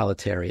of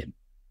totalitarian.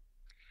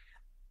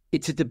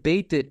 It's a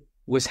debate that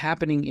was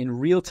happening in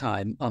real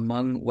time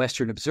among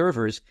Western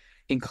observers,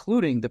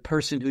 including the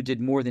person who did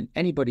more than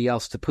anybody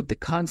else to put the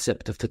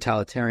concept of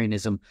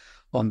totalitarianism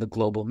on the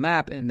global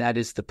map, and that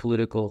is the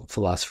political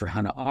philosopher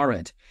Hannah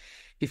Arendt.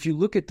 If you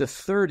look at the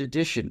third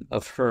edition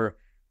of her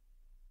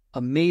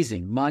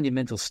amazing,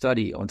 monumental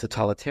study on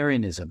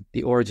totalitarianism,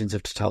 the origins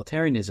of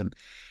totalitarianism,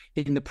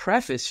 in the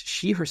preface,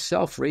 she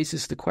herself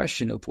raises the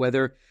question of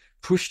whether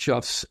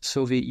Khrushchev's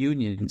Soviet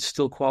Union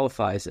still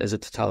qualifies as a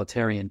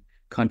totalitarian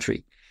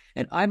country.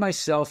 And I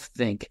myself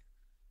think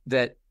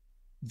that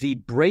the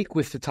break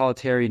with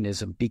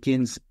totalitarianism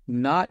begins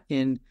not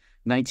in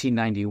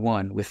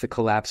 1991 with the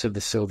collapse of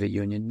the Soviet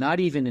Union, not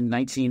even in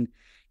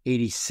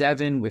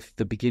 1987 with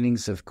the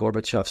beginnings of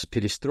Gorbachev's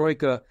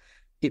perestroika.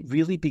 It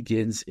really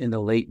begins in the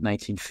late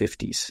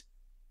 1950s.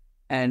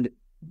 And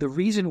the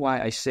reason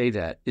why I say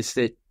that is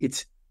that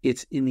it's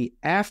in the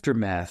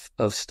aftermath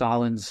of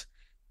Stalin's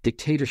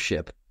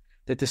dictatorship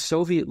that the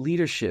Soviet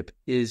leadership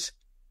is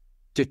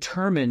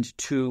determined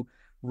to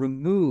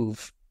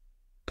remove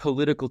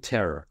political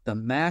terror, the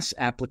mass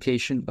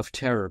application of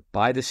terror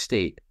by the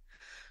state,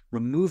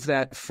 remove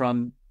that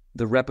from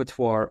the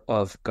repertoire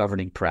of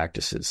governing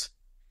practices.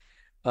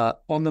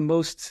 On the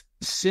most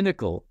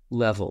cynical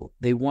level,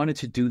 they wanted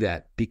to do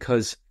that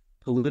because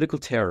political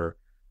terror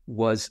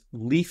was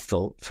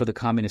lethal for the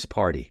Communist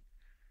Party.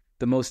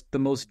 The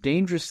most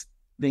dangerous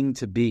thing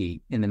to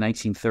be in the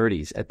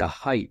 1930s at the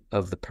height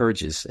of the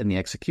purges and the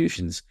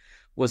executions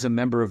was a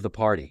member of the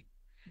party.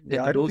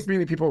 Yeah, I don't think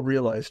many people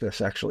realize this,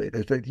 actually,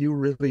 that you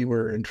really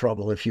were in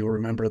trouble if you were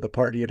a member of the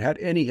party. It had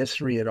any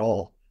history at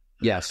all.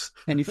 Yes.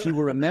 And if you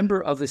were a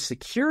member of the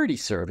security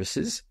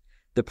services,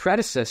 the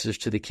predecessors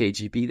to the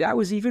KGB, that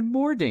was even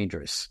more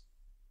dangerous.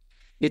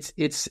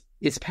 It's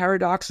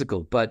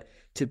paradoxical, but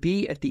to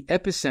be at the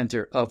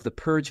epicenter of the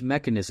purge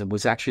mechanism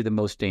was actually the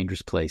most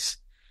dangerous place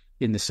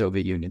in the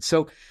Soviet Union.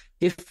 So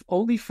if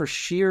only for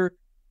sheer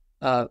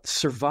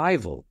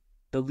survival,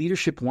 the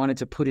leadership wanted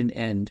to put an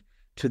end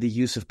to the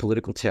use of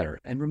political terror.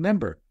 And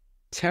remember,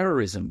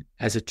 terrorism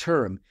as a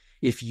term,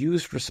 if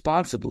used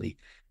responsibly,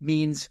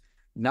 means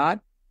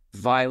not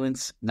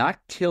violence, not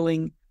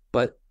killing,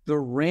 but the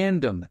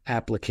random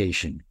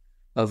application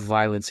of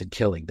violence and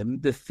killing.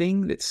 The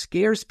thing that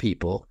scares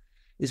people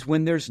is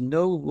when there's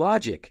no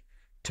logic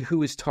to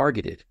who is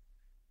targeted.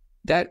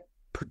 That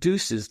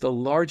produces the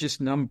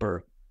largest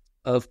number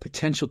of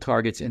potential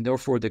targets and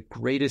therefore the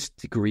greatest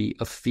degree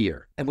of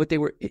fear. And what they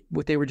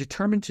were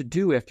determined to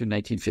do after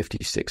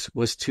 1956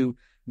 was to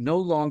no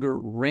longer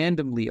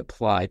randomly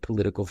apply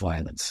political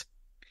violence.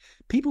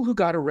 People who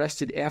got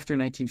arrested after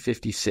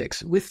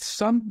 1956, with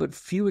some but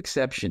few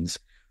exceptions,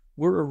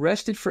 were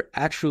arrested for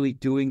actually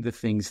doing the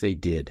things they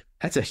did.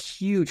 That's a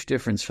huge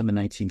difference from the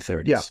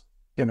 1930s.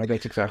 Yeah, no,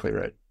 that's exactly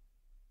right.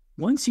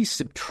 Once you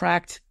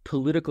subtract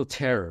political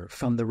terror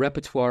from the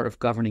repertoire of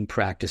governing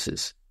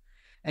practices,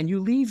 and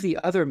you leave the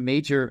other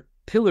major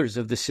pillars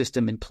of the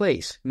system in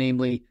place,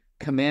 namely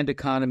command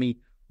economy,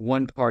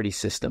 one-party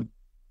system.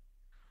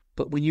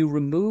 But when you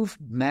remove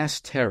mass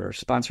terror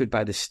sponsored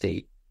by the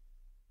state,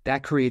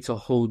 that creates a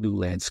whole new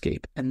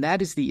landscape. And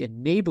that is the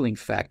enabling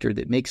factor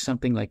that makes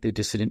something like the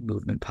dissident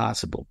movement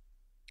possible.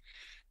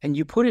 And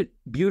you put it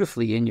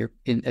beautifully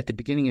at the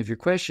beginning of your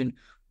question,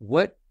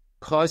 what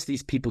caused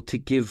these people to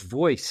give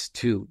voice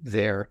to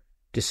their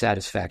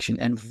dissatisfaction?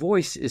 And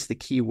voice is the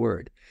key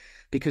word.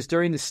 Because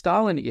during the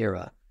Stalin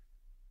era,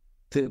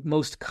 the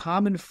most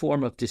common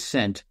form of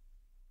dissent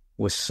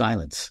was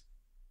silence.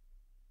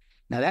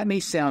 Now, that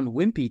may sound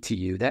wimpy to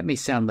you. That may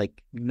sound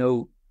like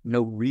no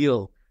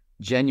real,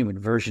 genuine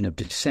version of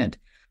dissent.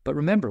 But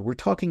remember, we're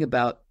talking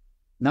about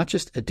not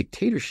just a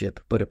dictatorship,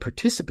 but a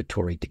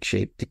participatory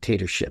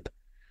dictatorship,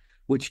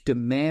 which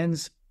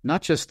demands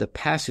not just the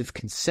passive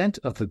consent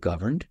of the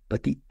governed,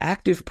 but the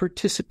active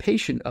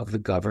participation of the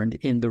governed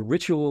in the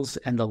rituals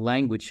and the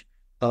language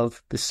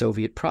of the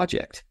Soviet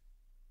project.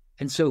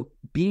 And so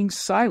being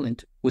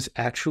silent was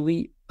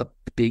actually a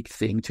big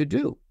thing to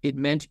do. It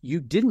meant you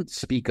didn't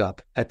speak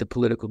up at the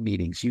political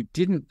meetings. You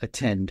didn't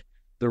attend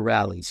the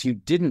rallies. You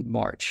didn't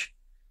march.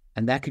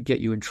 And that could get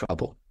you in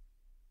trouble.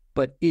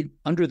 But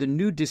under the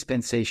new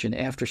dispensation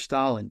after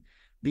Stalin,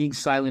 being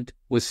silent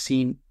was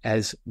seen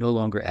as no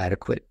longer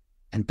adequate.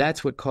 And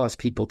that's what caused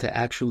people to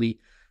actually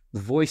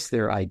voice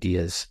their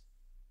ideas.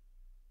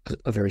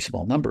 A very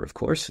small number, of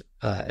course,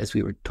 as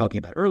we were talking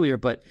about earlier,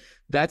 but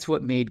that's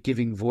what made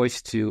giving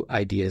voice to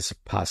ideas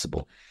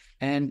possible.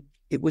 And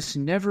it was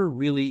never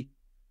really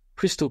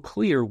crystal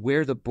clear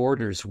where the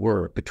borders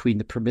were between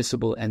the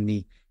permissible and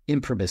the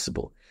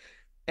impermissible.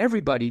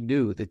 Everybody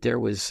knew that there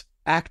was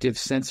active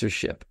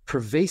censorship,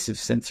 pervasive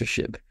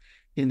censorship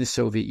in the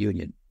Soviet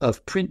Union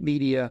of print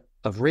media,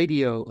 of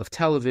radio, of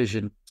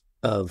television,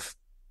 of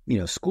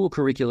school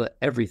curricula,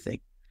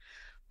 everything.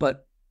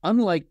 But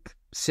unlike,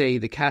 say,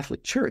 the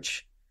Catholic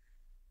Church,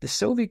 the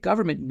Soviet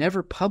government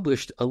never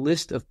published a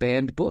list of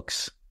banned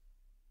books.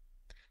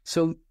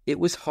 So it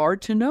was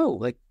hard to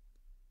know,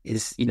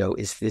 is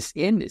this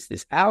in, is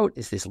this out,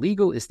 is this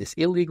legal, is this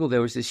illegal?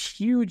 There was this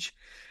huge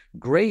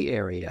gray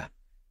area.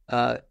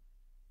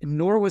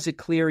 Nor was it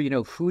clear,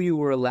 who you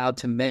were allowed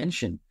to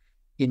mention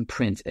in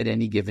print at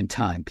any given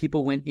time.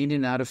 People went in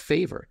and out of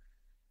favor.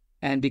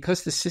 And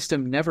because the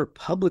system never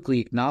publicly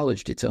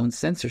acknowledged its own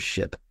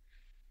censorship,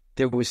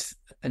 there was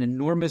an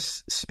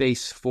enormous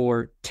space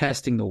for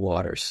testing the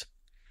waters.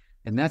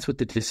 And that's what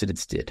the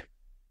dissidents did.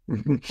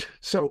 Mm-hmm.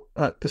 So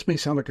this may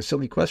sound like a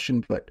silly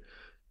question, but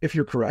if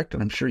you're correct,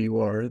 and I'm sure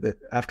you are, that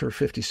after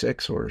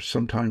 56 or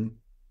sometime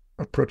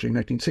approaching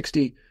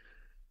 1960,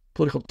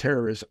 political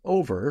terror is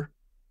over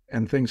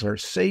and things are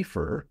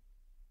safer,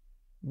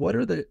 what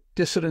are the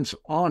dissidents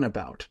on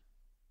about?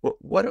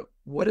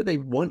 What do they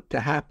want to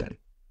happen?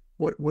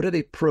 what are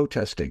they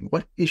protesting?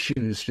 What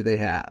issues do they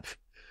have?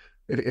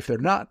 If they're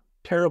not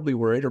terribly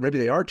worried, or maybe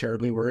they are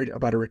terribly worried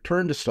about a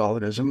return to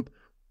Stalinism,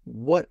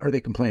 what are they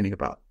complaining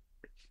about?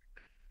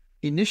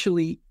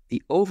 Initially,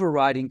 the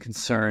overriding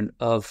concern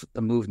of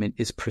the movement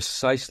is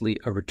precisely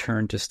a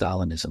return to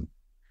Stalinism.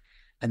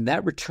 And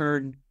that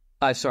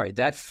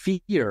that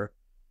fear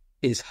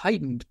is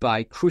heightened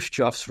by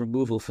Khrushchev's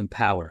removal from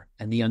power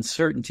and the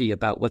uncertainty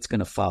about what's going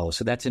to follow.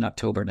 So that's in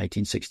October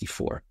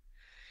 1964.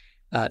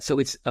 So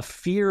it's a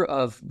fear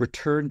of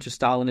return to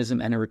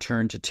Stalinism and a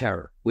return to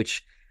terror,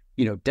 which,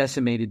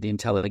 decimated the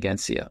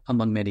intelligentsia,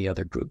 among many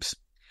other groups.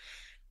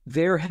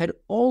 There had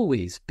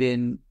always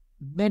been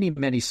many,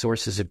 many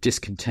sources of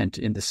discontent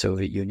in the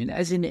Soviet Union,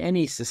 as in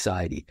any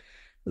society.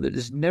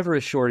 There's never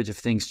a shortage of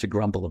things to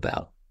grumble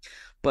about.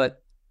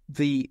 But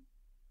the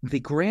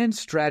grand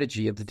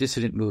strategy of the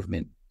dissident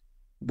movement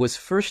was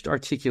first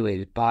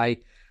articulated by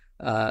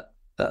a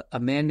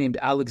man named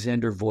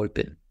Alexander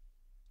Volpin.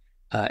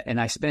 And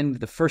I spend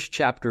the first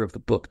chapter of the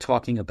book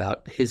talking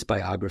about his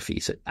biography.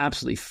 He's an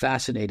absolutely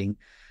fascinating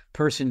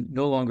person,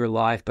 no longer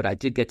alive, but I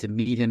did get to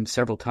meet him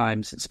several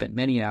times and spent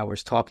many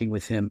hours talking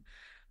with him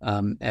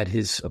at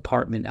his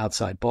apartment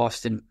outside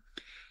Boston.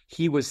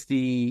 He was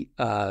the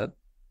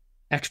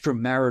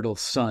extramarital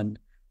son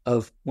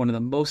of one of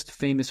the most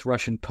famous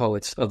Russian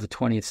poets of the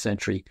 20th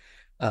century,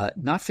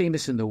 not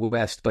famous in the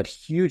West, but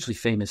hugely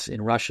famous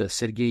in Russia,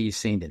 Sergei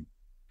Yesenin.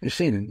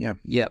 Yesenin, yeah.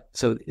 Yeah.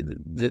 So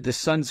the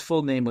son's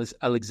full name was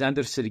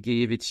Alexander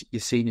Sergeyevich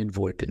Yesenin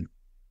Volpin.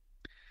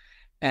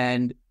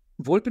 And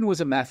Volpin was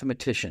a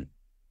mathematician.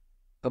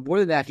 But more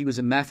than that, he was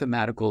a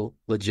mathematical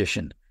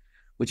logician,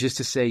 which is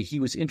to say he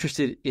was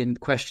interested in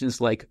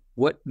questions like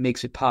what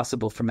makes it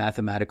possible for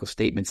mathematical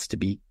statements to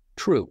be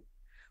true?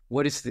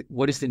 What is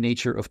the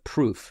nature of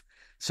proof?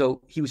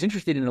 So he was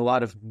interested in a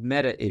lot of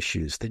meta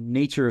issues, the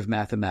nature of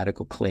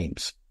mathematical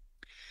claims.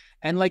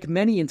 And like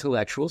many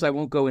intellectuals, I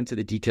won't go into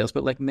the details,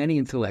 but like many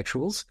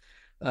intellectuals,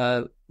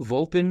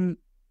 Volpin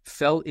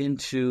fell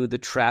into the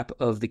trap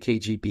of the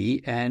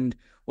KGB and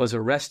was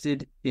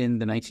arrested in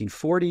the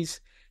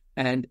 1940s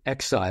and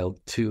exiled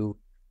to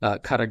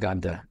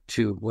Karaganda,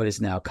 to what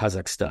is now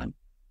Kazakhstan.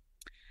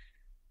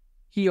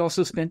 He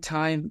also spent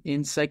time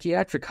in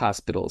psychiatric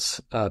hospitals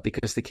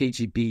because the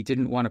KGB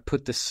didn't want to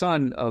put the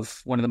son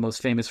of one of the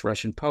most famous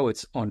Russian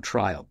poets on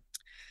trial.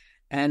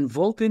 And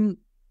Volpin,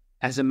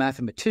 as a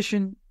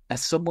mathematician,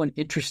 as someone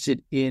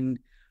interested in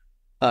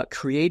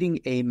creating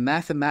a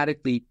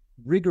mathematically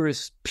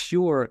rigorous,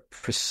 pure,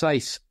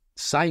 precise,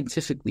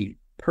 scientifically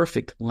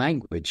perfect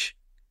language,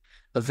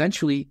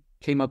 eventually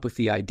came up with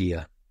the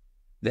idea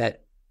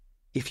that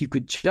if you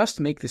could just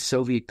make the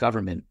Soviet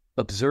government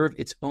observe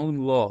its own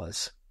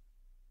laws,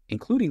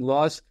 including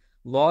laws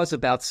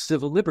about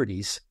civil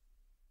liberties,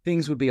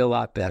 things would be a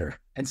lot better.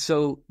 And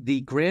so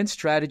the grand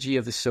strategy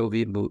of the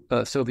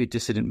Soviet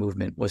dissident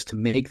movement was to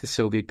make the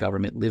Soviet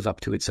government live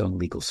up to its own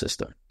legal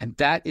system. And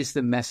that is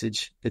the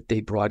message that they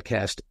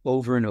broadcast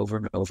over and over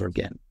and over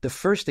again. The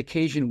first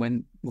occasion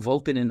when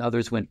Volpin and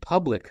others went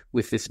public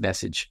with this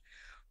message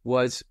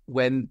was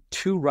when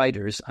two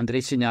writers,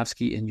 Andrei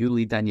Sinявsky and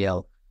Yuli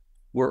Daniel,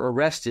 were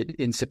arrested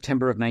in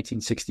September of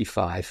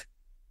 1965.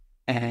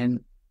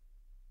 And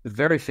a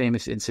very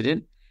famous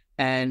incident.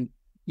 And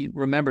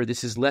remember,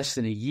 this is less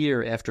than a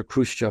year after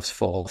Khrushchev's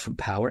fall from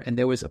power, and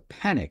there was a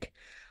panic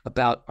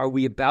about, are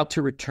we about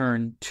to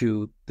return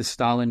to the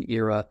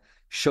Stalin-era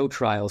show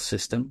trial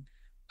system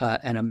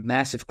and a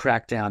massive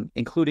crackdown,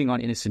 including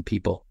on innocent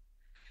people?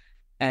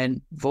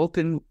 And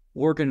Volpin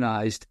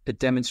organized a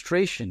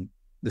demonstration,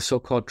 the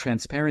so-called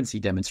transparency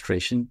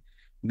demonstration,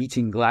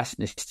 Meeting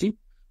Glasnosti,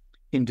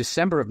 in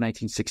December of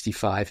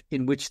 1965,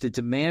 in which the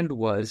demand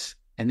was,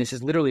 and this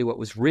is literally what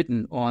was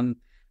written on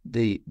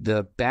the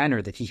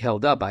banner that he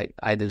held up.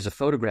 There's a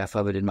photograph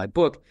of it in my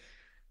book.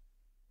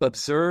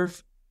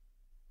 Observe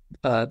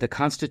the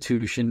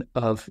Constitution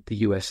of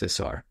the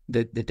USSR.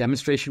 The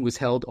demonstration was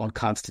held on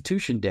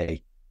Constitution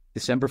Day,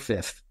 December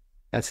 5th.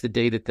 That's the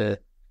day that the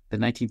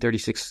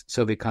 1936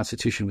 Soviet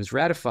Constitution was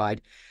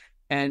ratified.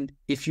 And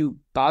if you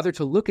bother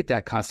to look at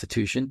that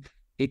Constitution,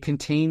 it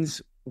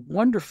contains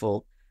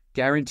wonderful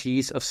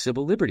guarantees of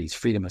civil liberties,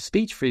 freedom of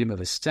speech, freedom of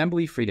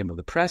assembly, freedom of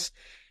the press.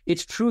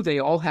 It's true they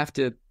all have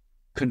to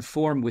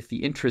conform with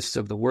the interests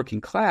of the working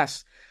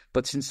class,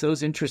 but since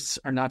those interests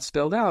are not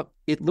spelled out,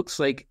 it looks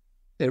like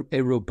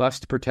a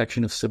robust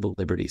protection of civil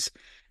liberties.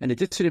 And the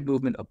dissident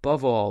movement,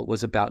 above all,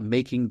 was about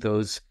making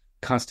those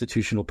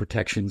constitutional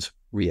protections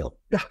real.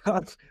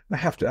 I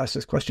have to ask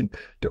this question.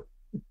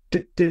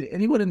 Did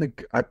anyone in the...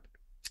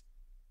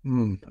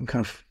 I'm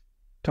kind of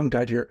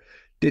tongue-tied here.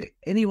 Did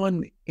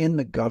anyone in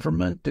the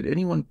government, did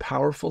anyone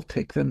powerful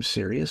take them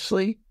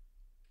seriously?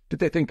 Did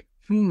they think,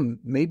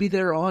 maybe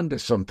they're on to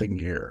something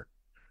here?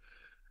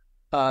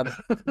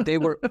 They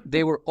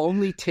were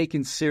only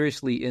taken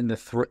seriously in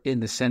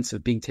the sense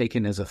of being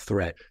taken as a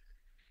threat.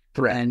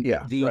 And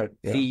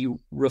the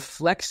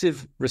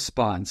reflexive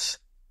response,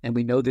 and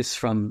we know this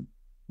from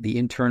the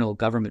internal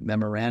government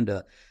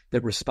memoranda,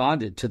 that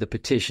responded to the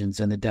petitions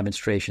and the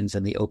demonstrations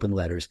and the open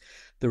letters.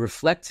 The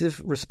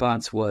reflective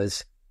response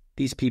was,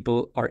 these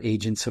people are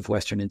agents of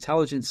Western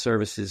intelligence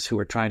services who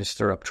are trying to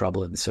stir up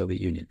trouble in the Soviet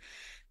Union.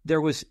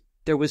 There was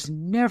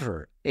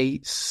never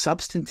a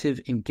substantive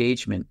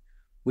engagement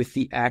with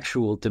the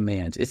actual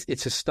demands.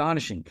 It's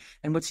astonishing.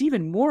 And what's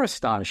even more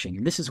astonishing,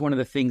 and this is one of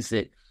the things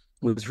that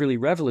was really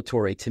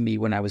revelatory to me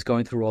when I was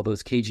going through all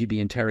those KGB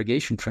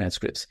interrogation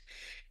transcripts,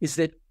 is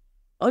that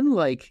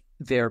unlike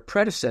their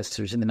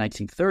predecessors in the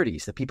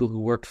 1930s, the people who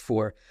worked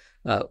for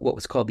what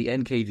was called the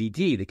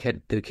NKVD,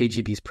 the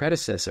KGB's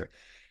predecessor,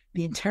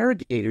 the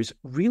interrogators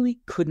really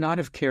could not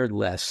have cared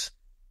less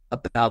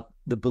about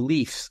the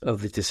beliefs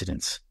of the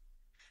dissidents.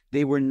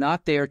 They were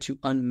not there to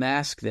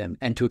unmask them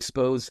and to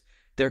expose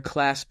their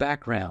class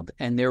background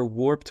and their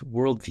warped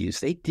worldviews.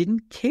 They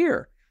didn't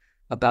care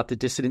about the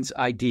dissidents'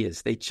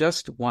 ideas. They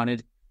just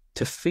wanted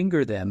to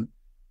finger them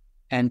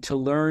and to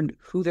learn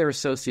who their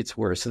associates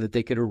were so that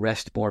they could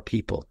arrest more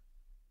people.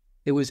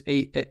 It was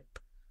a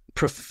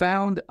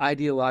profound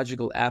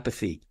ideological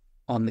apathy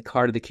on the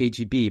part of the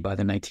KGB by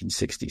the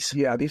 1960s.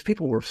 Yeah, these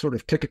people were sort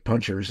of ticket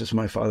punchers, as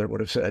my father would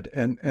have said.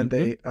 And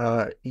they,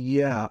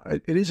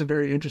 it is a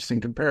very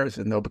interesting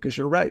comparison, though, because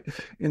you're right.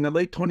 In the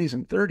late 20s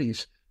and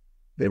 30s,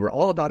 they were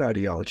all about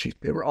ideology.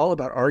 They were all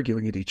about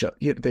arguing at each other.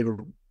 They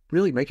were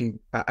really making,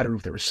 I don't know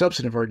if they were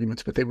substantive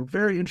arguments, but they were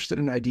very interested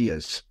in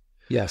ideas.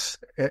 Yes.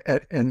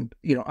 And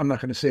I'm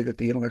not going to say that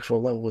the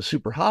intellectual level was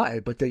super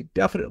high, but they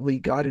definitely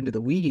got into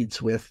the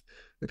weeds with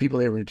the people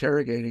they were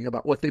interrogating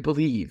about what they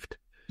believed.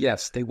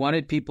 Yes, they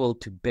wanted people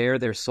to bare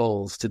their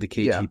souls to the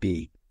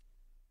KGB.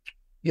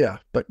 Yeah,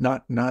 but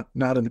not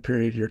in the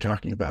period you're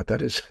talking about.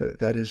 That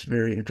is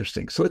very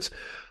interesting. So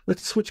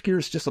let's switch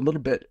gears just a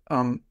little bit.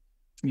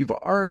 You've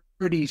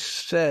already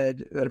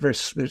said that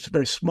there's a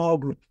very small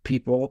group of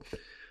people.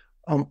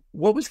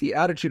 What was the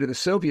attitude of the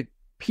Soviet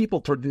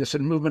people toward this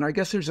movement? I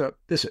guess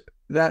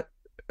that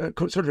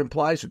sort of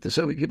implies that the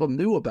Soviet people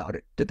knew about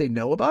it. Did they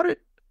know about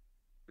it?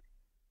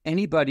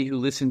 Anybody who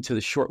listened to the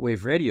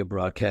shortwave radio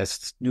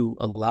broadcasts knew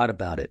a lot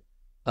about it.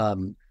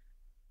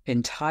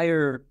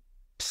 Entire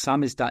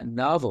samizdat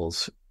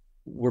novels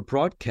were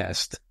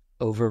broadcast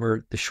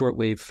over the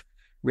shortwave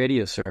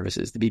radio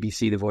services, the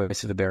BBC, the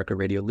Voice of America,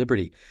 Radio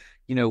Liberty.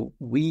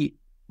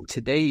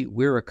 Today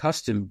we're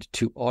accustomed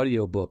to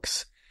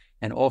audiobooks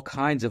and all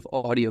kinds of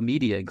audio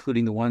media,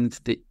 including the one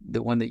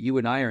that you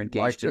and I are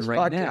engaged in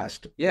right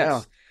podcast. Now.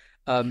 Yes.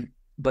 Yeah.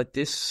 But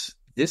this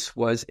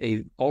was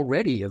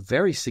already a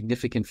very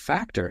significant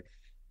factor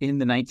in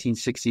the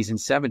 1960s and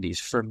 70s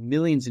for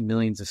millions and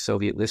millions of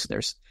Soviet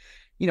listeners.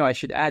 I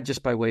should add,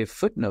 just by way of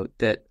footnote,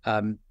 that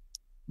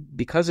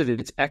because of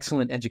its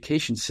excellent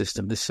education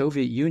system, the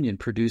Soviet Union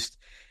produced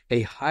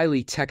a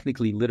highly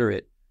technically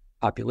literate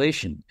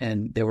population,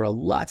 and there were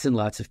lots and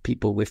lots of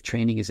people with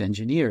training as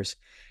engineers.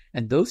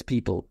 And those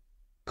people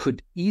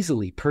could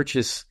easily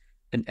purchase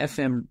an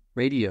FM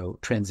radio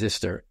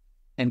transistor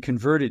and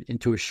convert it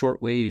into a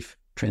shortwave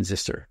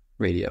transistor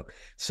radio.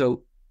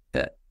 So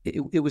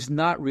it was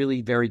not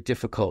really very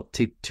difficult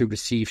to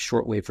receive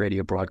shortwave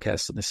radio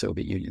broadcasts in the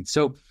Soviet Union.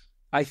 So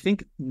I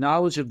think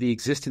knowledge of the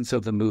existence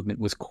of the movement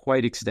was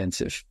quite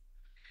extensive.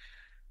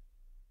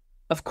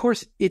 Of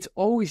course, it's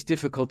always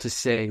difficult to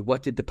say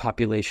what did the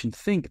population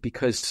think,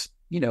 because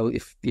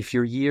if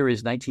your year is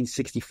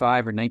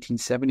 1965 or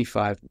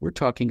 1975, we're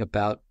talking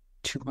about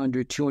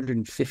 200,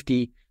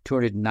 250,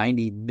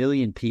 290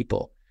 million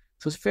people.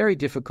 So it's very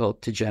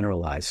difficult to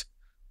generalize.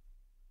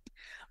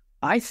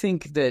 I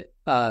think that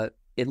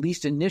at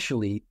least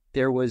initially,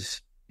 there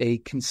was a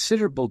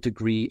considerable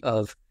degree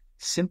of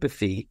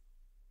sympathy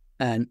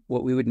and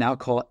what we would now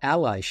call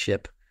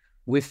allyship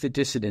with the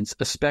dissidents,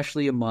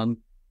 especially among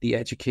the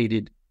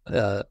educated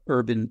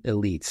urban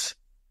elites.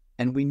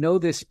 And we know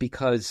this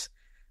because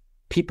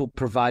people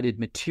provided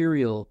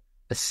material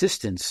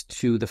assistance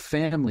to the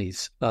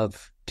families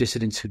of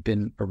dissidents who'd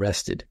been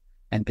arrested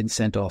and been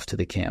sent off to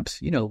the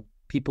camps.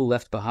 People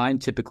left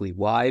behind, typically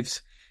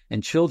wives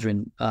and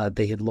children.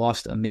 They had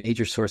lost a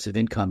major source of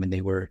income, and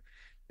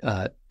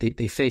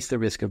they faced the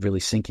risk of really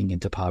sinking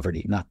into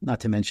poverty, not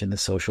to mention the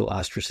social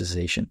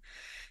ostracization.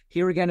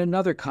 Here again,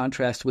 another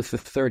contrast with the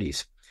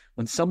 30s.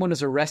 When someone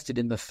is arrested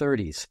in the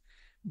 30s,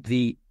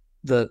 the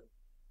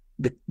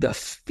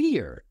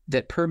fear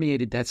that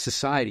permeated that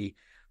society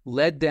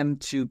led them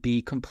to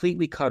be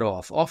completely cut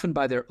off, often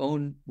by their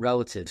own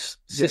relatives,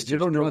 sisters, you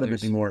don't know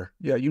brothers. them anymore.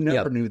 Yeah, you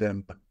never knew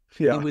them.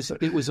 Yeah.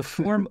 It was a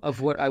form of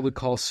what I would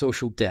call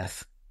social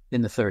death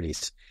in the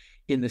 30s.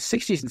 In the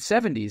 60s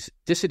and 70s,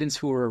 dissidents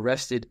who were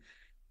arrested,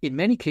 in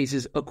many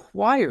cases,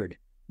 acquired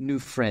new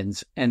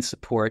friends and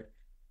support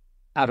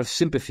out of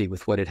sympathy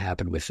with what had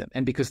happened with them,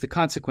 and because the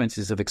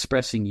consequences of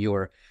expressing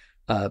your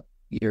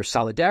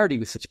solidarity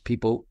with such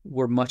people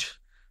were much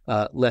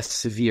less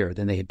severe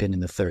than they had been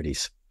in the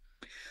 30s.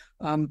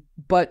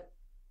 But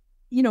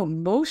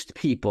most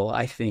people,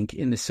 I think,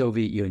 in the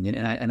Soviet Union,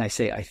 and I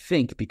say I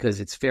think because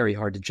it's very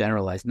hard to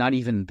generalize, not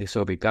even the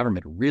Soviet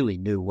government really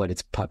knew what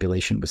its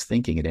population was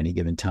thinking at any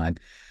given time.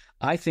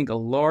 I think a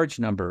large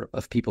number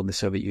of people in the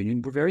Soviet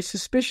Union were very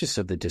suspicious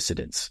of the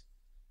dissidents.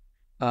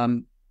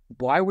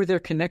 Why were their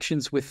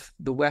connections with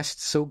the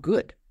West so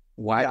good?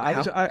 Why?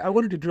 Yeah, I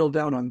wanted to drill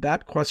down on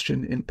that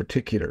question in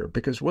particular,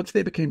 because once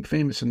they became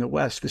famous in the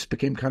West, this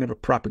became kind of a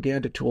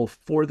propaganda tool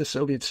for the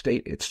Soviet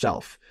state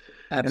itself.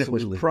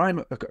 Absolutely. And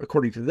it was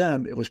according to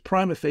them, it was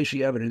prima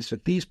facie evidence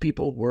that these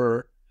people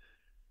were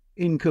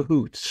in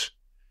cahoots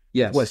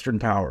with Western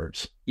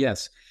powers.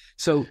 Yes.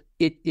 So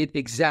it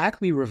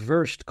exactly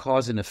reversed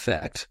cause and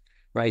effect,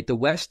 right? The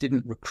West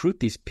didn't recruit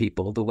these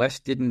people. The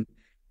West didn't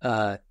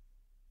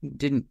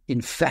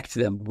infect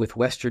them with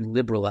Western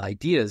liberal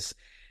ideas.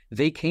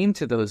 They came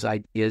to those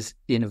ideas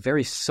in a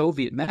very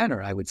Soviet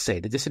manner, I would say.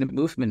 The dissident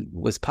movement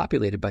was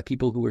populated by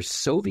people who were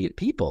Soviet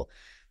people,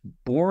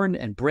 born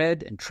and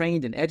bred and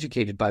trained and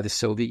educated by the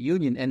Soviet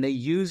Union, and they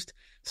used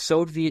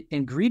Soviet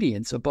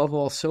ingredients, above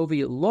all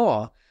Soviet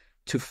law,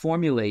 to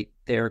formulate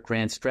their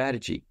grand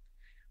strategy.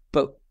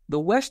 But the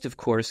West, of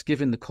course,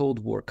 given the Cold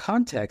War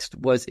context,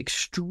 was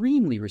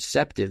extremely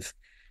receptive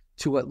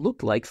to what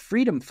looked like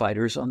freedom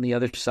fighters on the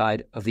other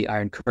side of the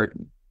Iron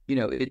Curtain. You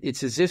know,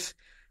 it's as if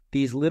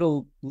these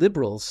little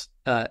liberals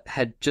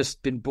had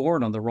just been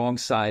born on the wrong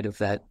side of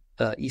that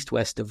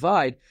East-West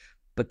divide,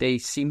 but they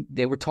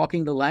were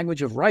talking the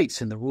language of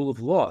rights and the rule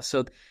of law.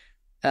 So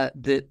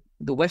the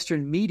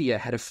Western media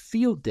had a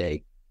field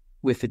day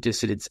with the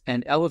dissidents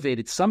and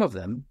elevated some of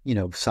them, you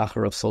know,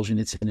 Sakharov,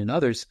 Solzhenitsyn, and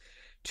others,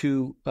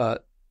 to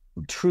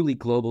truly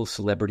global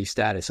celebrity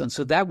status. And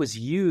so that was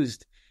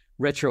used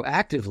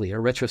retroactively or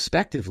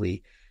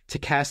retrospectively to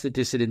cast the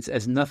dissidents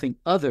as nothing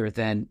other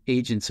than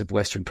agents of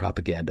Western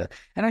propaganda.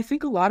 And I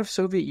think a lot of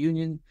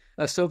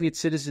Soviet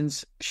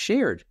citizens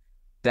shared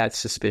that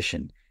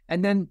suspicion.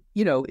 And then,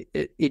 you know,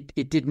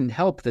 it didn't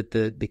help that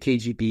the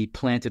KGB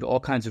planted all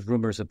kinds of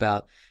rumors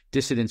about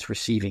dissidents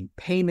receiving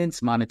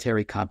payments,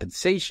 monetary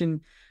compensation,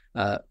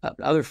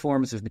 other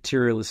forms of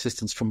material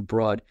assistance from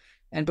abroad.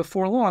 And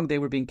before long, they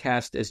were being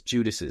cast as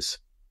Judases.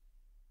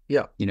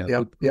 Yeah. You know,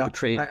 who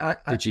betrayed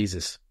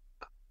Jesus.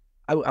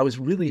 I was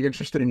really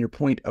interested in your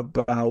point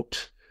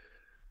about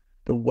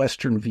the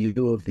Western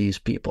view of these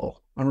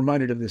people. I'm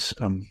reminded of this.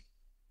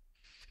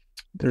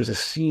 There's a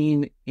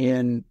scene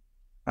in,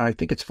 I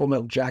think it's Full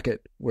Metal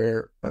Jacket,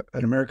 where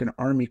an American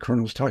Army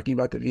colonel is talking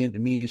about the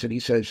Vietnamese, and he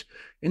says,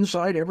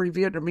 "Inside every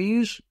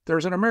Vietnamese,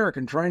 there's an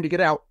American trying to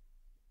get out."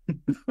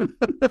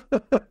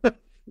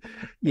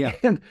 Yeah.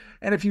 And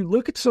if you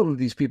look at some of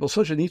these people,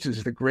 Solzhenitsyn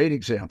is the great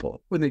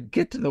example. When they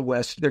get to the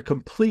West, they're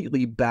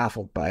completely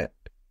baffled by it.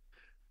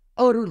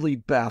 Utterly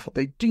baffled.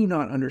 They do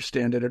not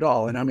understand it at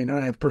all. And I mean,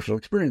 I have personal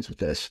experience with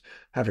this,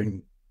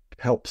 having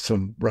helped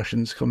some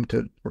Russians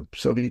or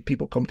Soviet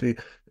people come to,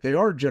 they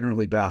are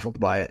generally baffled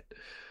by it.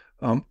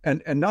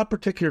 And not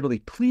particularly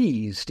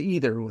pleased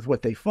either with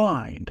what they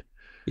find.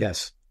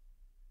 Yes.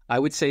 I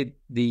would say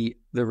the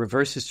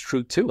reverse is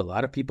true too. A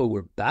lot of people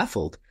were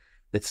baffled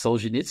that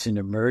Solzhenitsyn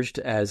emerged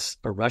as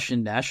a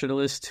Russian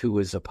nationalist who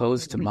was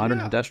opposed to modern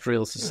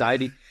industrial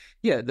society.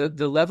 Yeah,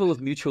 the level of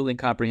mutual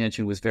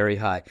incomprehension was very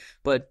high.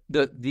 But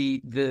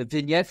the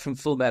vignette from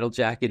Full Metal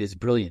Jacket is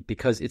brilliant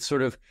because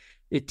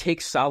it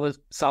takes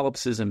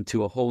solipsism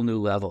to a whole new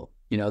level.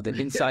 You know, that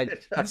inside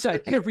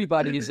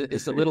everybody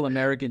is a little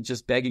American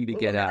just begging to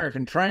get out.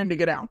 American trying to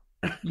get out.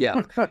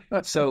 Yeah.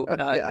 So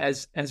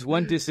as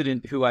one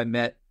dissident who I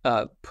met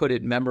put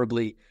it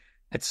memorably,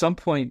 at some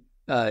point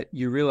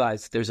you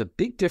realize there's a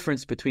big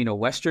difference between a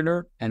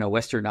Westerner and a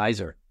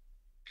Westernizer.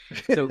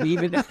 So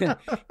even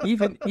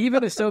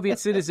a Soviet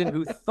citizen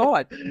who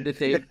thought that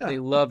they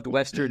loved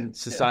Western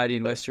society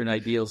and Western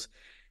ideals,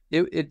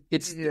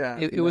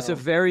 it was a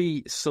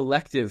very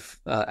selective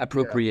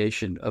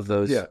appropriation of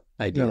those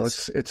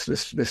ideas. No, it's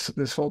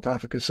this whole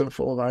topic is so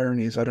full of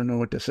ironies. I don't know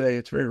what to say.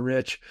 It's very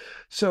rich.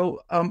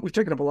 So we've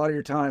taken up a lot of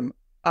your time.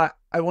 I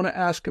want to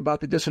ask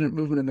about the dissident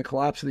movement and the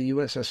collapse of the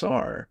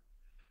USSR.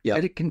 Yeah.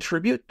 Did it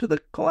contribute to the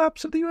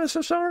collapse of the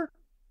USSR?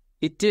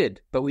 It did,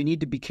 but we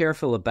need to be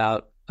careful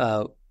about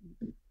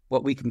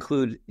what we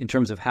conclude in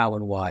terms of how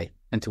and why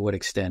and to what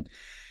extent.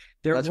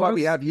 That's why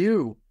we have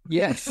you.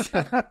 Yes.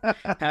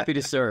 Happy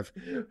to serve.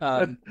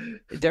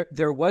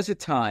 There was a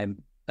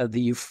time of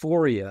the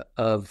euphoria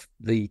of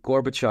the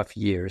Gorbachev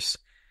years,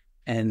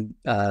 and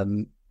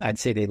I'd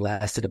say they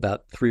lasted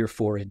about 3 or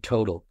 4 in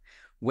total,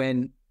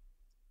 when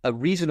a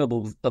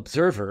reasonable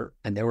observer,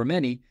 and there were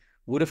many,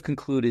 would have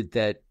concluded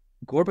that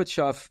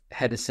Gorbachev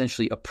had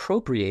essentially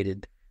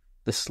appropriated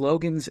the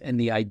slogans and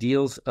the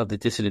ideals of the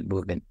dissident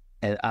movement.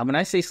 And when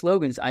I say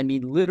slogans, I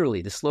mean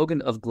literally the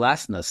slogan of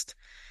glasnost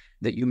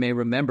that you may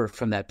remember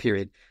from that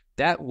period.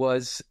 That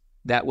was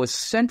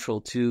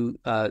central to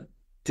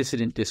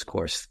dissident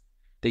discourse.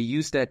 They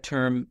used that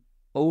term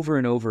over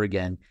and over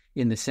again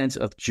in the sense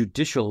of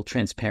judicial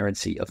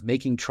transparency, of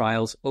making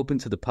trials open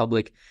to the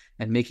public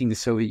and making the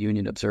Soviet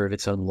Union observe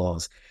its own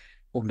laws.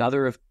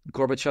 Another of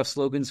Gorbachev's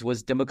slogans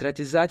was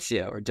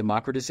demokratizatsiya, or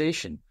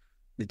democratization.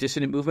 The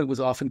dissident movement was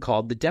often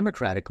called the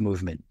democratic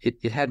movement.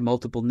 It had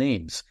multiple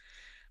names.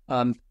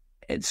 And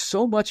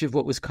so much of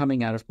what was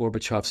coming out of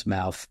Gorbachev's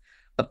mouth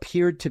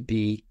appeared to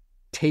be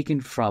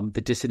taken from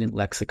the dissident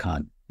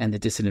lexicon and the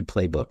dissident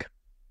playbook.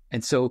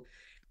 And so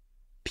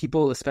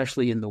people,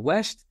 especially in the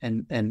West,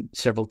 and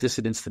several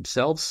dissidents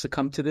themselves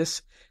succumbed to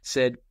this,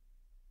 said,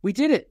 we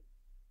did it.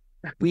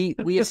 We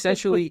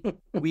essentially,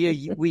 we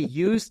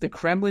used the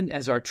Kremlin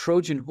as our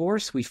Trojan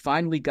horse. We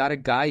finally got a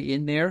guy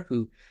in there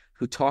who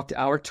talked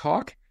our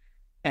talk,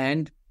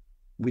 and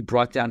we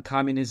brought down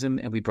communism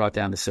and we brought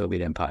down the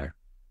Soviet Empire.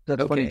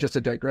 That's funny, just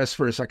to digress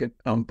for a second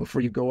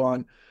before you go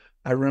on.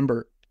 I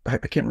remember, I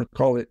can't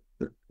recall it,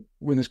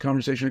 when this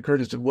conversation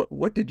occurred, I said,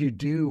 what did you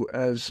do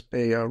as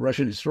a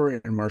Russian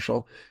historian,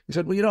 Marshall? He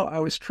said, well, I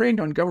was trained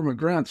on government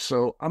grants,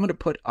 so I'm going to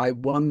put I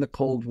won the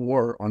Cold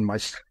War on my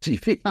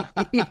CV.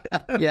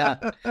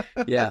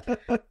 Yeah.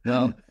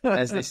 Well,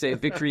 as they say,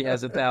 victory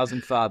has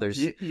 1,000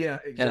 fathers. Yeah,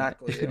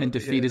 exactly. And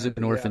defeat is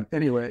an orphan. Yeah.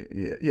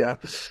 Anyway, yeah.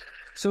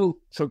 So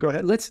go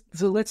ahead.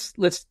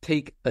 Let's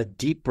take a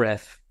deep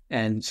breath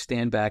and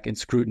stand back and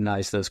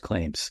scrutinize those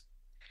claims.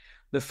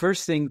 The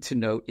first thing to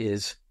note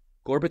is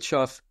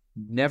Gorbachev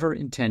never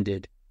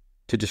intended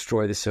to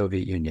destroy the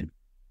Soviet Union.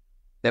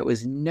 That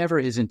was never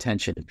his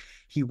intention.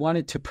 He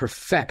wanted to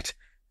perfect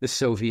the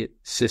Soviet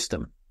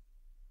system.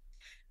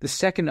 The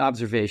second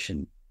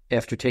observation,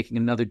 after taking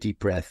another deep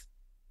breath,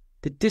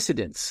 the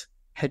dissidents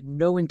had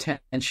no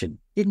intention,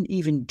 didn't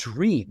even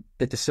dream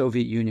that the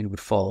Soviet Union would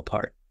fall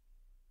apart.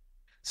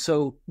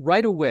 So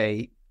right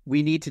away,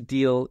 we need to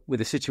deal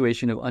with a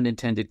situation of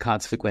unintended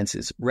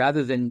consequences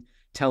rather than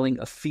telling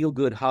a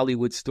feel-good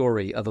Hollywood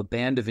story of a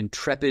band of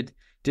intrepid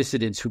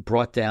dissidents who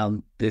brought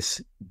down this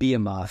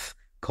behemoth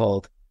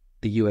called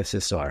the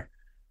USSR.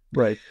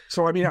 Right.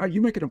 So, I mean,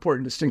 you make an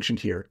important distinction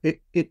here.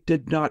 It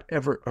did not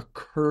ever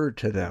occur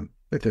to them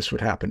that this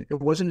would happen. It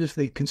wasn't as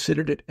they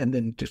considered it and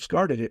then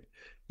discarded it.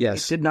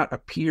 Yes. It did not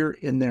appear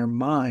in their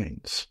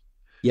minds.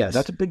 Yes.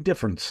 That's a big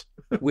difference.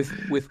 with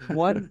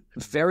one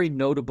very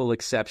notable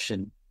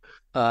exception.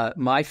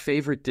 My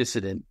favorite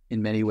dissident,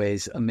 in many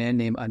ways, a man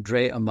named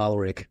Andrei,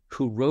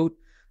 who wrote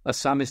a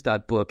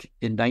samizdat book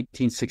in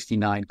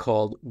 1969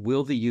 called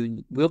Will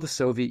the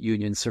Soviet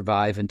Union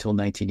Survive Until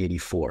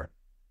 1984?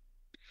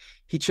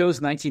 He chose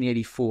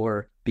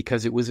 1984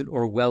 because it was an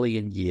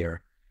Orwellian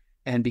year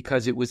and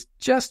because it was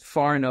just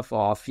far enough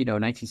off,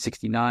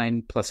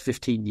 1969 plus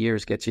 15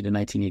 years gets you to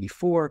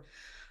 1984,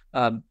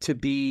 to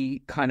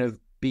be kind of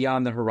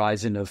beyond the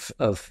horizon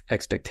of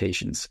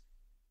expectations.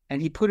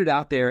 And he put it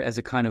out there as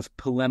a kind of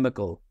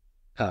polemical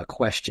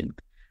question.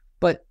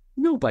 But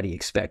nobody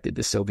expected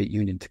the Soviet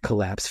Union to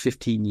collapse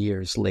 15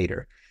 years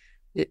later.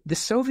 The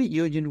Soviet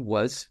Union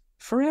was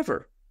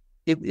forever.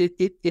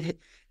 It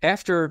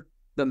after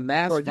the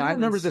mass violence. I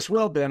remember this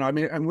well, Ben. I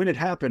mean, and when it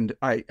happened,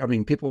 I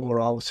mean, people were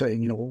all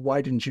saying, well,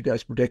 why didn't you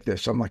guys predict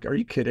this? I'm like, are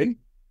you kidding?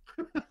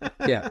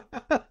 Yeah.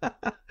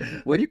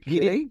 What are you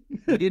kidding?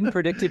 He didn't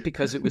predict it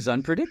because it was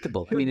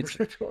unpredictable. I mean, it's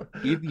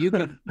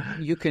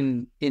you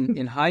can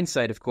in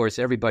hindsight, of course,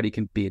 everybody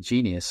can be a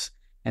genius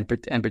and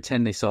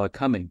pretend they saw it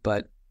coming,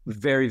 but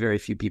very, very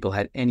few people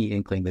had any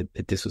inkling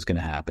that this was going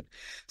to happen.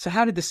 So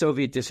how did the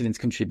Soviet dissidents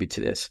contribute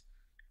to this?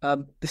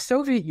 The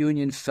Soviet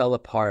Union fell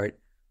apart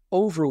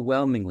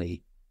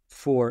overwhelmingly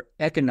for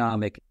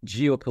economic,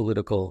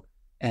 geopolitical,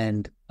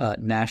 and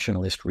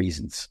nationalist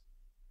reasons.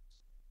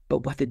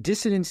 But what the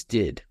dissidents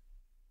did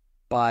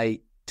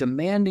by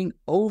demanding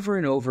over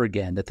and over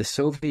again that the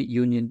Soviet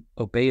Union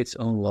obey its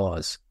own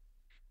laws,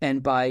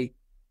 and by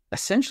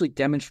essentially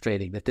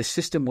demonstrating that the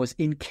system was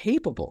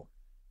incapable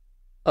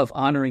of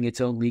honoring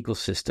its own legal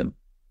system,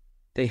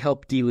 they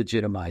helped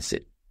delegitimize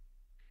it.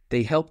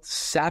 They helped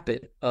sap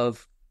it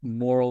of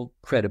moral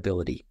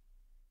credibility.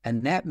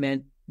 And that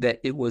meant that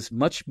it was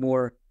much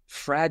more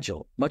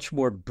fragile, much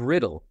more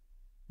brittle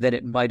than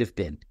it might have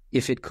been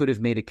if it could have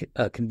made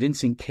a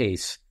convincing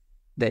case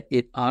that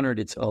it honored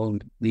its own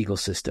legal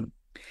system.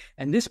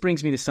 And this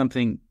brings me to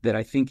something that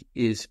I think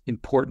is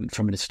important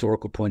from an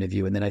historical point of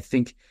view, and then I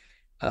think,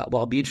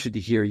 I'll be interested to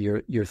hear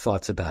your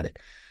thoughts about it.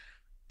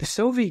 The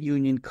Soviet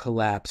Union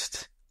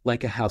collapsed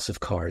like a house of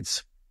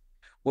cards.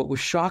 What was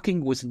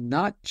shocking was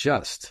not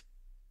just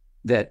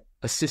that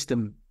a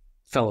system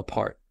fell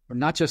apart, or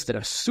not just that a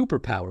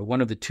superpower,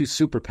 one of the two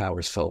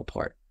superpowers, fell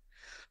apart,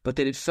 but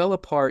that it fell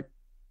apart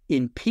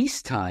in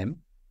peacetime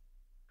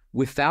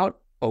without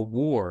a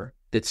war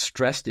that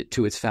stressed it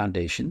to its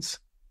foundations,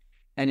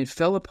 and it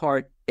fell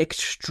apart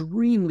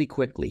extremely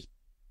quickly,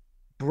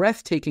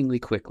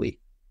 breathtakingly quickly.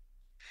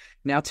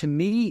 Now, to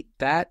me,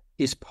 that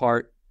is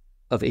part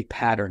of a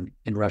pattern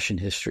in Russian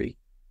history.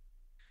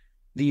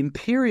 The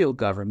imperial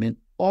government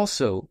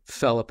also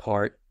fell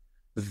apart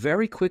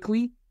very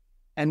quickly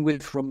and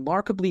with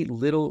remarkably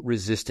little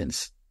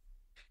resistance.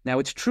 Now,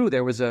 it's true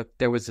there was a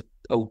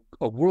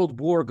world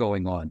war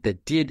going on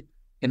that did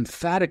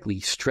emphatically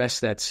stress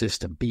that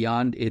system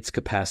beyond its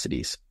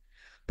capacities.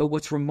 But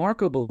what's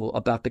remarkable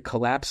about the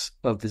collapse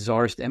of the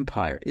Tsarist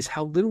Empire is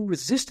how little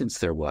resistance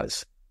there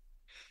was.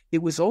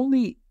 It was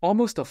only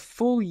almost a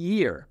full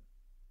year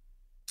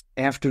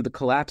after the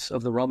collapse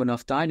of the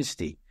Romanov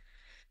dynasty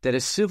that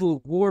a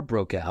civil war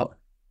broke out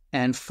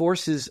and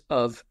forces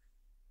of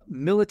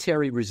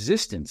military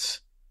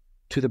resistance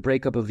to the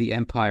breakup of the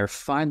empire,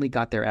 finally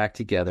got their act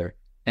together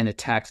and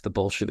attacked the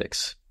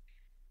Bolsheviks.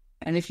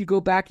 And if you go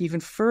back even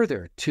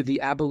further to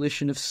the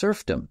abolition of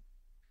serfdom,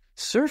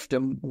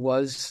 serfdom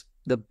was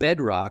the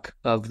bedrock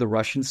of the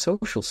Russian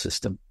social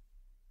system.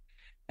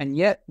 And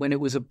yet, when it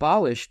was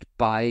abolished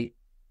by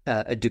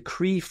a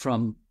decree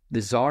from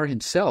the Tsar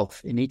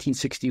himself in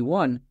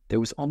 1861, there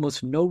was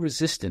almost no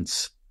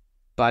resistance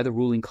by the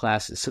ruling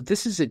classes. So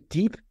this is a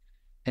deep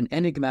and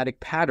enigmatic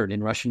pattern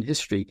in Russian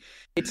history.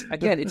 It's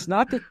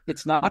not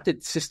that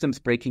systems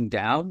breaking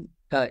down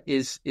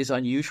is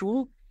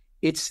unusual.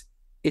 It's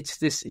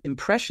this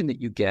impression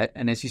that you get,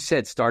 and as you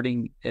said,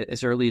 starting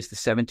as early as the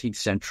 17th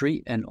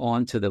century and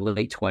on to the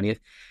late 20th,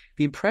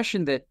 the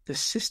impression that the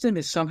system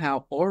is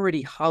somehow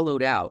already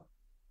hollowed out.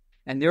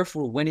 And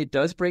therefore, when it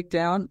does break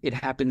down, it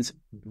happens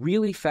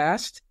really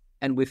fast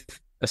and with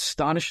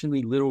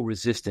astonishingly little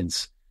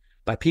resistance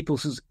by people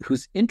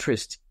whose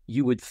interests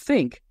you would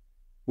think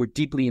were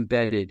deeply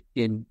embedded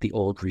in the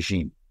old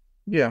regime.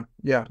 Yeah.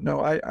 No,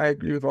 I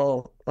agree with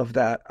all of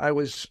that. I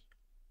was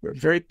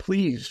very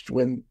pleased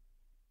when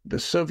the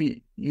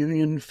Soviet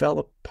Union fell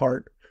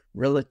apart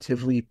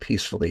relatively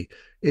peacefully.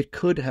 It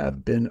could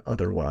have been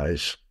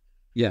otherwise.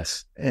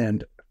 Yes.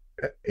 And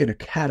in a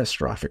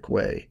catastrophic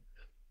way.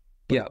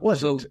 But yeah. It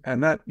wasn't.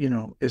 And that,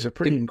 is a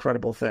pretty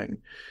incredible thing.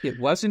 It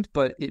wasn't,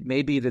 but it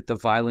may be that the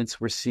violence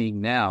we're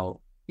seeing now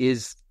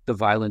is the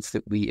violence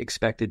that we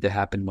expected to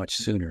happen much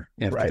sooner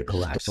after the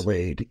collapse. It's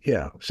delayed.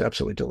 Yeah, it's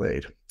absolutely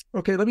delayed.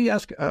 Okay, let me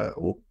ask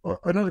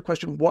another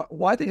question.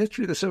 Why the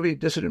history of the Soviet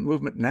dissident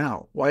movement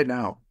now? Why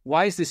now?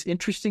 Why is this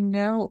interesting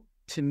now?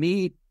 To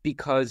me,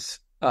 because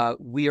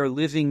we are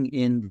living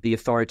in the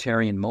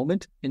authoritarian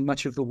moment in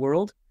much of the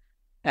world.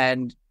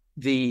 And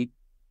the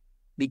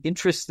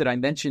interests that I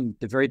mentioned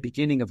at the very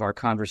beginning of our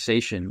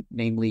conversation,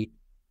 namely,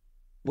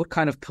 what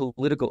kind of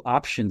political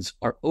options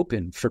are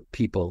open for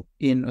people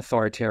in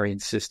authoritarian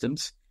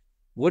systems?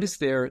 What is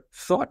their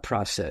thought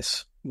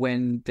process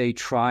when they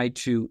try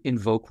to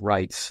invoke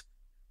rights,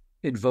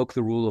 invoke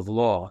the rule of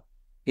law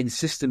in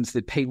systems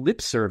that pay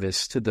lip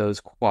service to those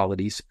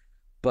qualities,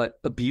 but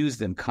abuse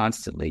them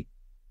constantly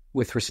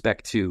with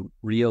respect to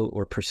real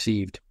or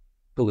perceived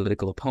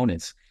political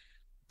opponents?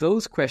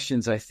 Those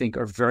questions, I think,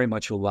 are very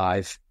much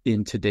alive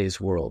in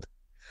today's world.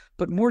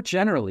 But more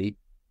generally,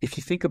 if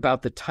you think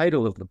about the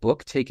title of the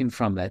book, taken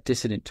from that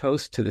dissident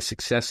toast to the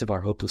success of our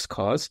hopeless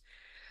cause,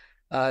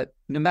 no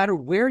matter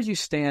where you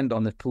stand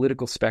on the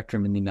political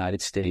spectrum in the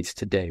United States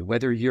today,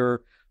 whether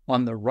you're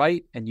on the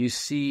right and you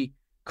see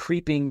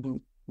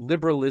creeping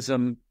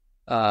liberalism,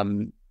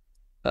 the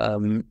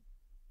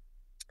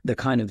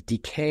kind of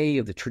decay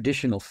of the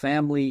traditional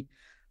family,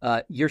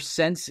 your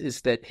sense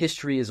is that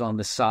history is on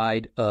the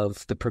side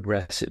of the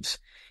progressives.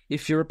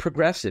 If you're a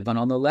progressive and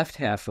on the left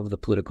half of the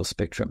political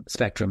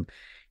spectrum,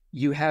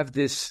 you have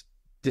this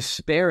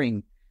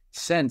despairing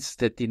sense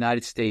that the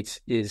United States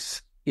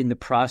is in the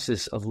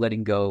process of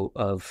letting go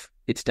of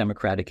its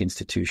democratic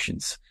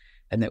institutions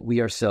and that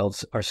we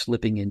ourselves are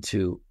slipping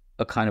into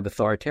a kind of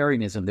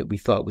authoritarianism that we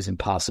thought was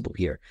impossible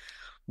here.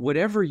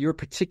 Whatever your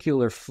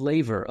particular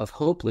flavor of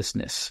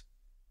hopelessness,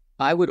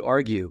 I would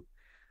argue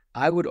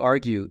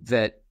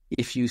that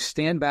if you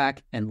stand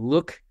back and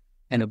look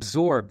and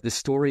absorb the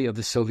story of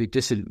the Soviet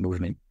dissident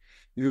movement,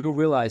 you'll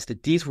realize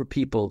that these were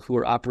people who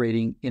were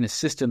operating in a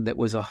system that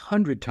was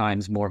 100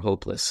 times more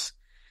hopeless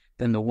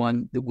than the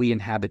one that we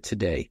inhabit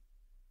today.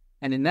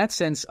 And in that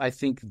sense, I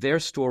think their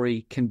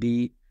story can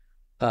be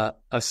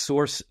a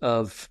source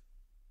of,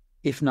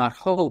 if not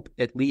hope,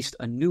 at least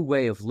a new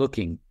way of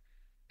looking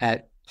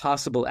at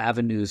possible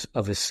avenues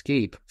of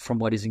escape from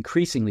what is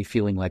increasingly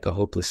feeling like a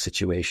hopeless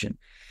situation.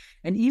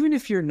 And even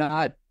if you're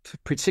not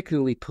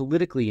particularly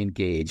politically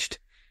engaged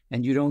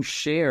and you don't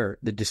share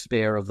the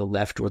despair of the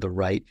left or the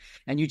right,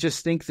 and you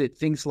just think that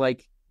things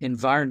like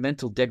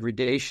environmental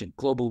degradation,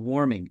 global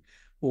warming,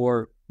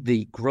 or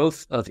the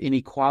growth of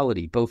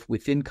inequality, both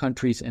within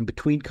countries and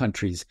between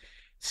countries,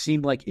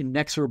 seem like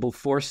inexorable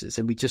forces,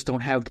 and we just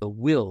don't have the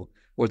will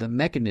or the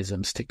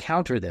mechanisms to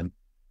counter them.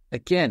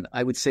 Again,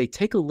 I would say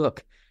take a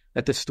look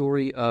at the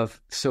story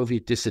of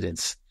Soviet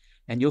dissidents,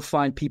 and you'll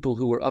find people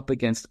who are up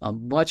against a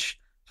much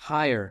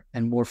higher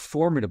and more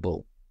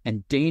formidable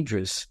and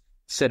dangerous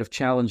set of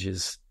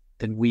challenges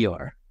than we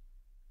are.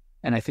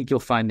 And I think you'll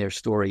find their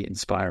story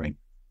inspiring.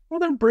 Well,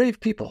 they're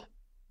brave people.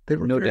 They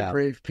were no very doubt.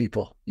 Brave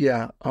people.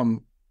 Yeah.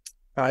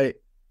 I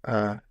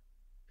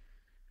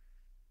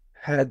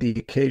had the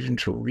occasion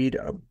to read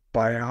a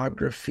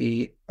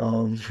biography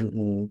of,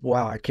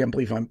 I can't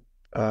believe I'm,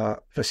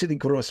 Vasily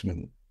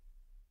Grossman,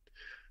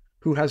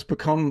 who has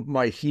become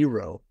my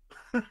hero.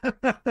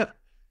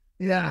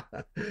 Yeah.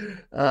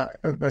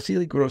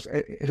 Vasily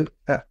Grossman,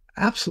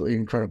 absolutely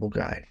incredible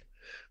guy.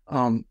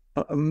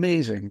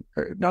 Amazing,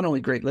 not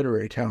only great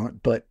literary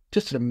talent, but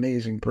just an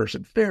amazing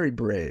person, very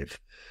brave,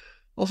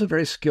 also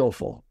very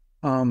skillful.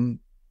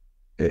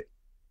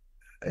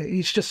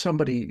 He's just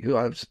somebody who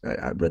I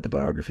read the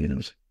biography and it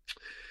was,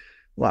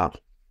 wow,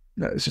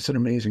 it's just an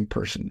amazing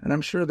person. And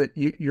I'm sure that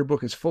your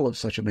book is full of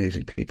such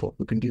amazing people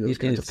who can do those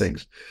kinds of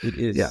things. It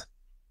is. Yeah.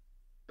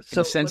 In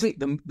a sense,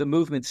 the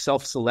movement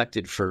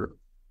self-selected for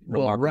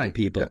remarkable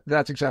people.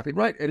 That's exactly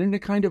right. And in a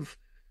kind of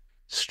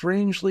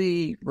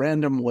strangely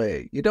random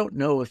way. You don't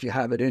know if you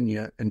have it in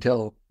you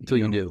until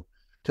you do.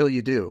 Till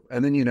you do.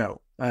 And then you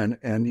know. And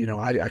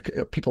I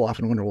people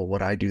often wonder, well,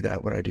 would I do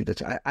that? Would I do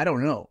this? I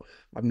don't know.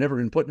 I've never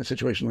been put in a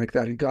situation like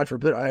that. And God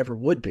forbid I ever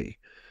would be.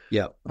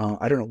 Yeah.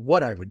 I don't know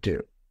what I would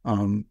do.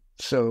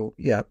 So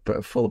yeah,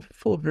 but full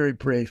of very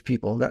brave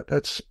people.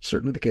 That's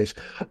certainly the case.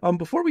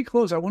 Before we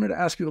close, I wanted to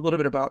ask you a little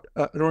bit about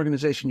an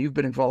organization you've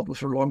been involved with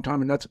for a long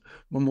time, and that's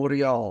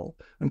Memorial.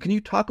 Can you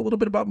talk a little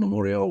bit about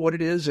Memorial, what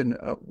it is, and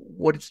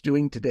what it's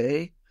doing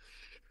today?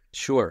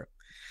 Sure.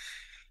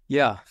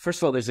 Yeah. First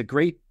of all, there's a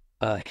great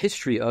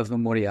history of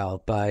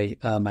Memorial by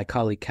my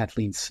colleague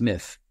Kathleen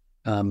Smith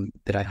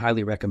that I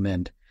highly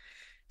recommend.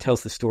 It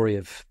tells the story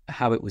of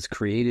how it was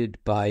created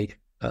by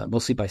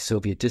mostly by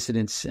Soviet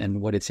dissidents and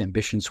what its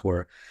ambitions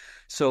were.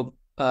 So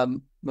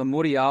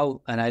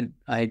Memorial, and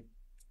I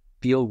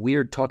feel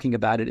weird talking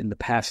about it in the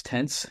past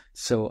tense,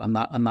 so I'm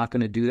not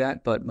going to do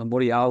that. But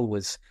Memorial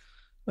was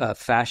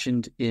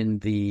fashioned in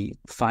the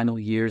final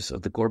years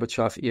of the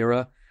Gorbachev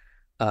era.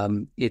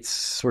 Its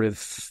sort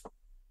of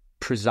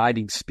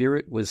presiding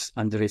spirit was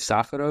Andrei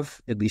Sakharov,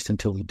 at least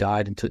until he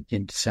died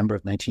in December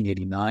of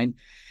 1989.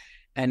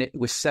 And it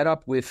was set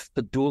up with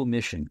a dual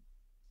mission.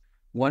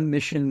 One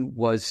mission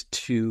was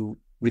to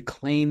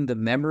reclaim the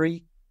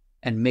memory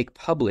and make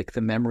public the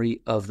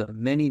memory of the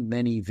many,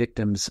 many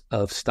victims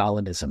of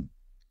Stalinism,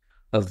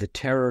 of the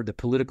terror, the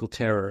political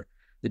terror,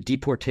 the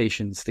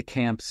deportations, the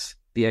camps,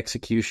 the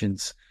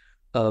executions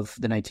of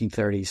the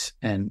 1930s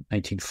and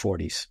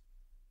 1940s.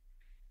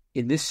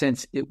 In this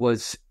sense, it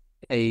was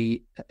an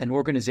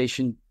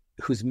organization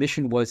whose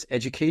mission was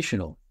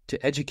educational,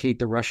 to educate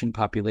the Russian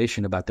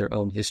population about their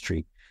own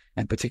history,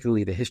 and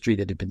particularly the history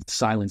that had been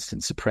silenced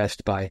and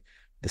suppressed by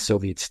the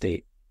Soviet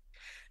state.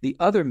 The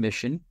other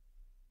mission,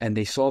 and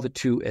they saw the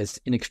two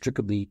as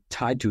inextricably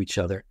tied to each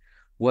other,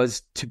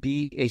 was to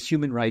be a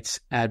human rights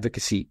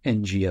advocacy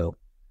NGO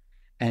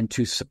and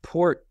to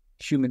support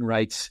human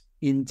rights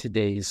in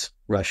today's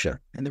Russia.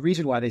 And the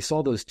reason why they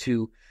saw those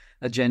two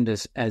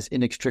agendas as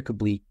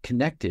inextricably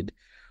connected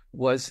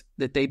was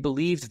that they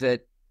believed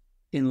that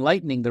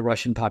enlightening the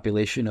Russian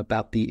population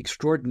about the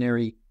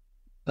extraordinary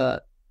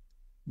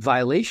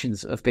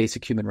violations of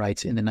basic human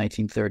rights in the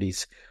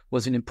 1930s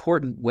was an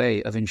important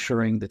way of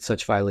ensuring that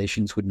such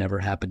violations would never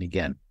happen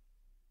again.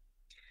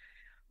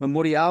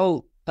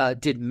 Memorial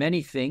did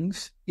many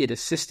things. It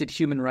assisted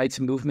human rights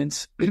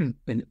movements in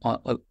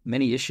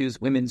many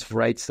issues: women's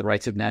rights, the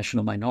rights of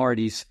national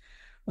minorities,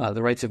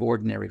 the rights of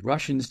ordinary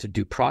Russians to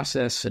due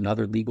process and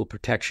other legal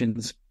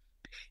protections.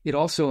 It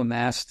also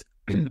amassed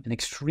an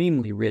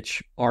extremely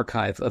rich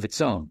archive of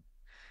its own.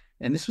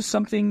 And this was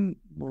something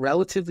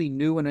relatively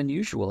new and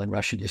unusual in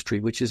Russian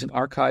history, which is an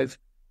archive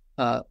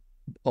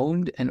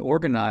owned and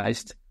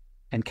organized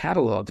and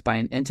cataloged by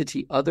an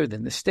entity other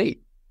than the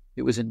state.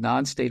 It was a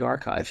non-state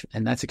archive,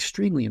 and that's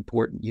extremely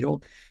important.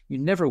 You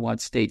never want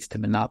states to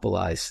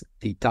monopolize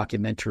the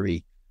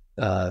documentary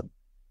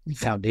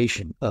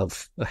foundation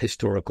of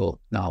historical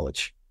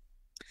knowledge.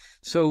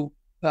 So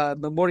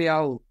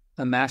Memorial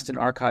amassed an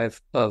archive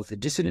of the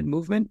dissident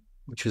movement,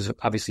 which was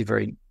obviously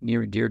very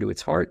near and dear to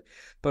its heart,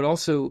 but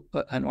also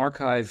an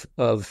archive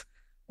of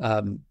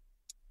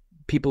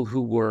people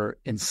who were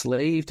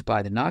enslaved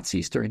by the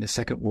Nazis during the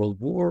Second World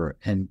War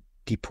and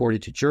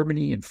deported to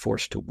Germany and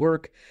forced to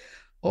work.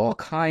 All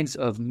kinds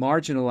of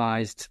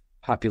marginalized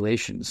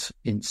populations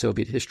in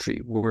Soviet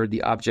history were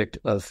the object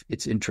of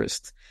its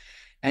interest.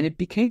 And it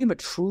became a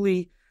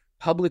truly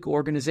public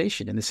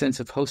organization in the sense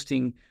of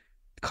hosting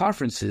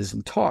conferences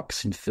and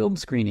talks and film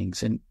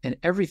screenings and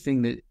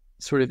everything that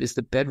sort of is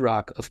the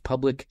bedrock of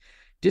public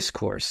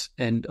discourse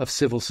and of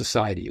civil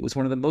society. It was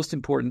one of the most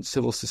important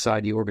civil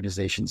society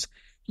organizations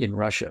in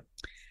Russia.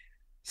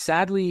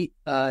 Sadly,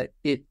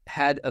 it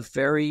had a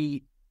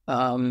very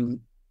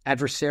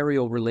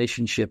adversarial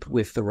relationship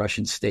with the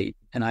Russian state.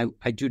 And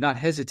I do not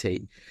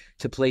hesitate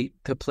to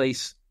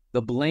place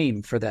the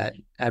blame for that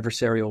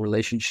adversarial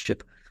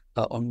relationship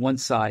on one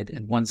side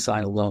and one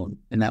side alone,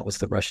 and that was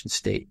the Russian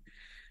state.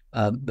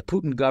 The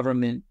Putin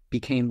government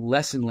became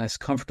less and less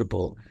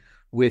comfortable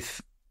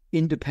with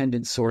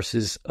independent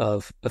sources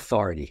of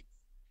authority.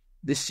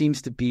 This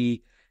seems to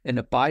be an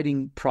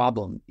abiding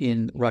problem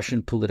in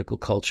Russian political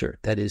culture,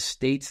 that is,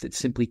 states that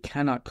simply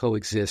cannot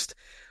coexist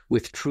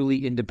with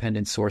truly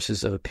independent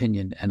sources of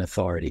opinion and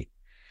authority.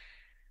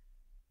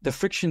 The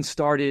friction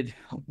started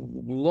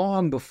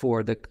long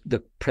before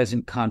the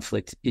present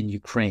conflict in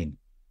Ukraine.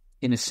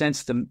 In a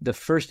sense, the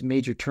first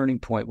major turning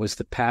point was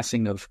the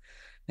passing of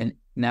an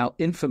now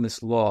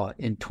infamous law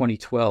in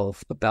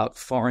 2012 about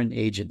foreign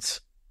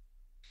agents.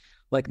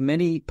 Like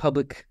many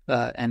public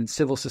and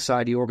civil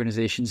society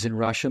organizations in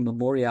Russia,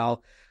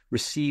 Memorial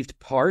received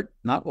part,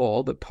 not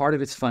all, but part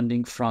of its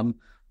funding from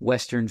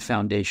Western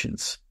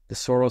foundations, the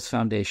Soros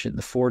Foundation,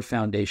 the Ford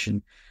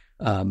Foundation,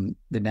 the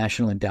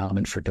National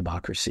Endowment for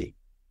Democracy.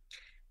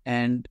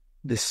 And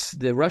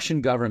the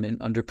Russian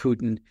government under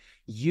Putin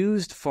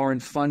used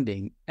foreign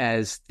funding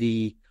as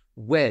the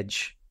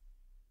wedge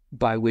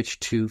by which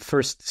to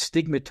first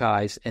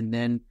stigmatize and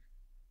then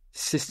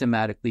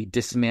systematically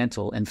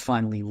dismantle and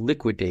finally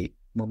liquidate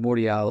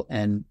Memorial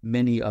and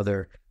many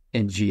other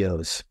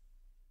NGOs.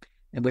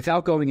 And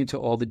without going into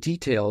all the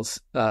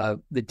details,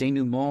 the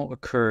denouement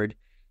occurred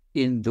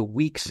in the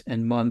weeks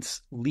and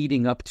months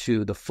leading up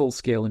to the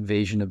full-scale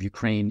invasion of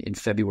Ukraine in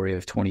February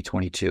of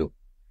 2022.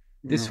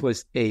 This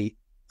was a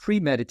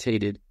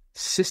premeditated,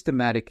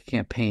 systematic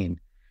campaign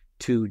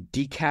to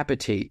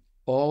decapitate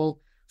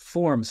all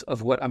forms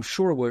of what I'm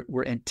sure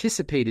were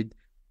anticipated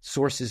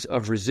sources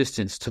of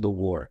resistance to the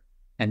war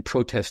and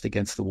protest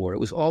against the war. It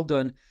was all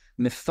done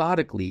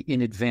methodically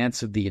in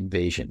advance of the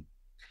invasion.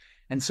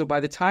 And so by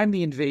the time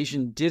the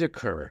invasion did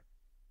occur,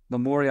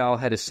 Memorial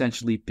had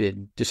essentially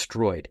been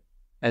destroyed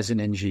as an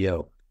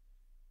NGO.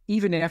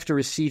 Even after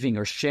receiving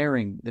or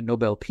sharing the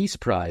Nobel Peace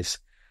Prize,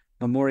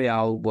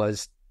 Memorial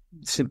was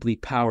simply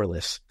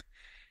powerless.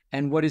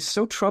 And what is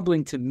so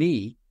troubling to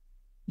me,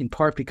 in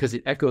part because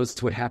it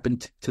echoes what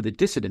happened to the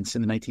dissidents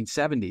in the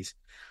 1970s,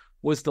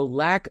 was the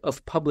lack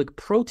of public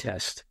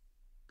protest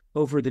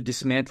over the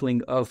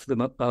dismantling of the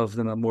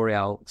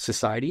Memorial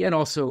Society and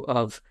also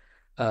of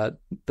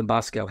the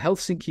Moscow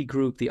Helsinki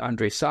Group, the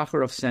Andrei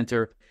Sakharov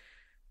Center.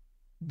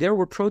 There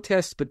were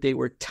protests, but they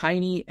were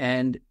tiny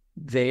and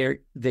they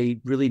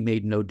really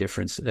made no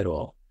difference at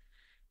all.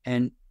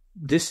 And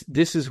this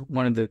is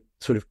one of the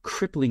sort of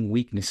crippling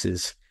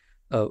weaknesses.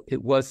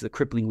 It was the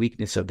crippling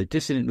weakness of the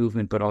dissident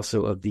movement, but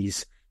also of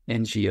these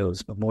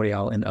NGOs,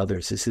 Memorial and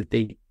others, is that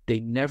they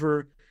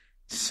never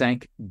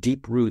sank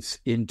deep roots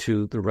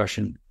into the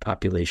Russian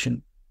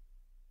population.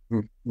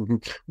 Mm-hmm.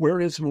 Where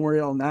is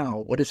Memorial now?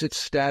 What is its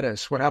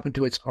status? What happened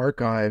to its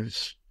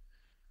archives?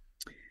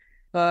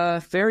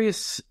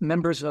 Various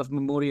members of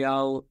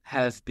Memorial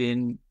have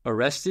been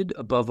arrested,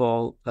 above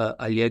all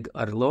Oleg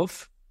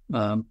Orlov.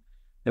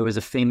 There was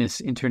a famous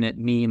internet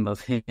meme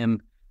of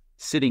him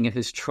sitting at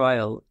his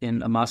trial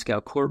in a Moscow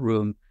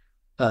courtroom,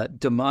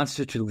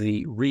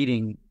 demonstratively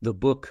reading the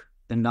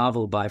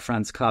novel by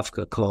Franz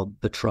Kafka called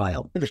The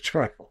Trial. The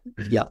Trial.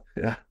 Yeah.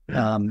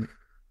 Yeah.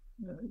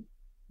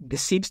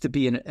 This seems to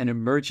be an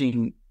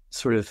emerging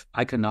sort of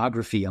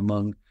iconography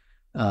among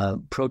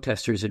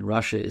protesters in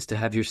Russia, is to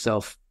have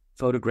yourself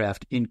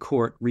photographed in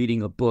court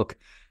reading a book,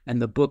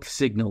 and the book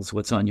signals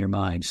what's on your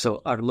mind.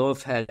 So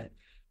Orlov had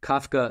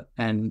Kafka,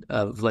 and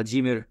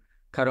Vladimir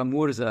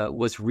Karamurza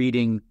was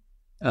reading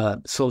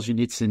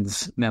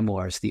Solzhenitsyn's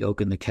memoirs, The Oak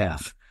and the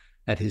Calf,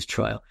 at his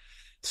trial.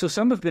 So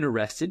some have been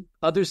arrested,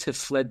 others have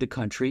fled the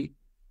country,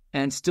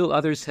 and still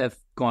others have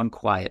gone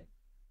quiet.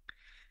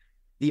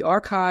 The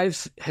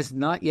archive has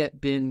not yet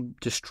been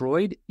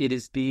destroyed. It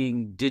is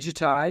being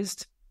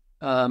digitized,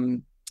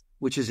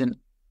 which is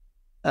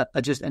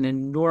just an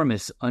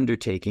enormous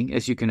undertaking,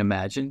 as you can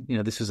imagine.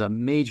 This is a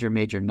major,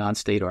 major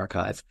non-state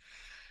archive.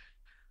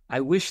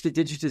 I wish the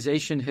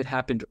digitization had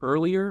happened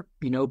earlier,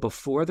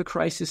 before the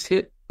crisis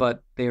hit,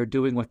 but they are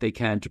doing what they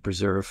can to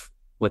preserve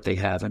what they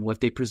have. And what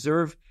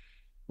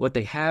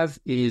they have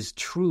is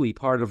truly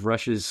part of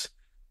Russia's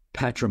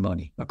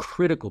patrimony, a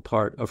critical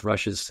part of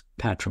Russia's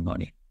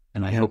patrimony.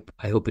 And I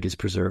hope it is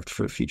preserved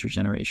for future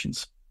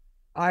generations.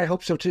 I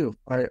hope so too.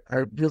 I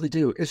really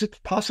do. Is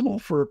it possible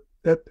for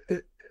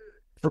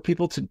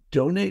people to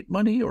donate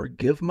money or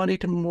give money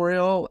to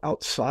Memorial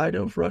outside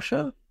of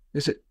Russia?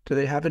 Do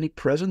they have any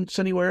presence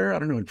anywhere? I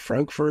don't know, in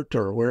Frankfurt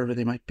or wherever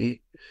they might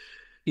be.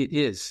 It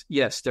is.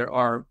 Yes, there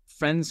are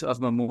Friends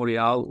of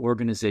Memorial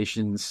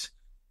organizations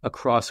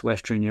across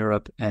Western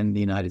Europe and the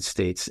United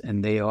States,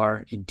 and they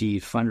are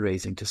indeed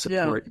fundraising to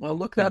support. Yeah, well,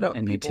 look that up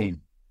and maintain.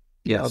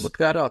 Yes. Yeah, look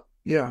that up.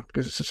 Yeah,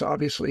 because it's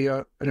obviously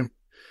an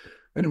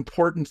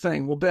important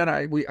thing. Well,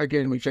 Ben,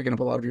 we've taken up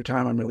a lot of your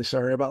time. I'm really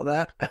sorry about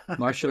that.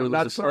 Marshall, it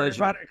was a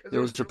pleasure. It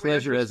was a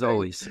pleasure as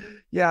always.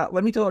 Yeah,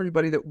 let me tell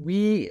everybody that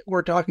we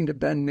were talking to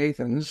Ben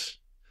Nathans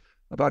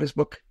about his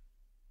book,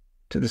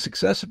 To the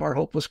Success of Our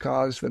Hopeless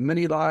Cause, The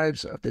Many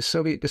Lives of the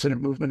Soviet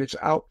Dissident Movement. It's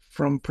out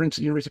from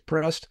Princeton University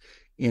Press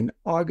in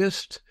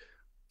August.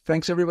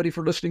 Thanks, everybody,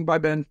 for listening. Bye,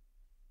 Ben.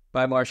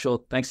 Bye,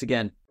 Marshall. Thanks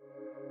again.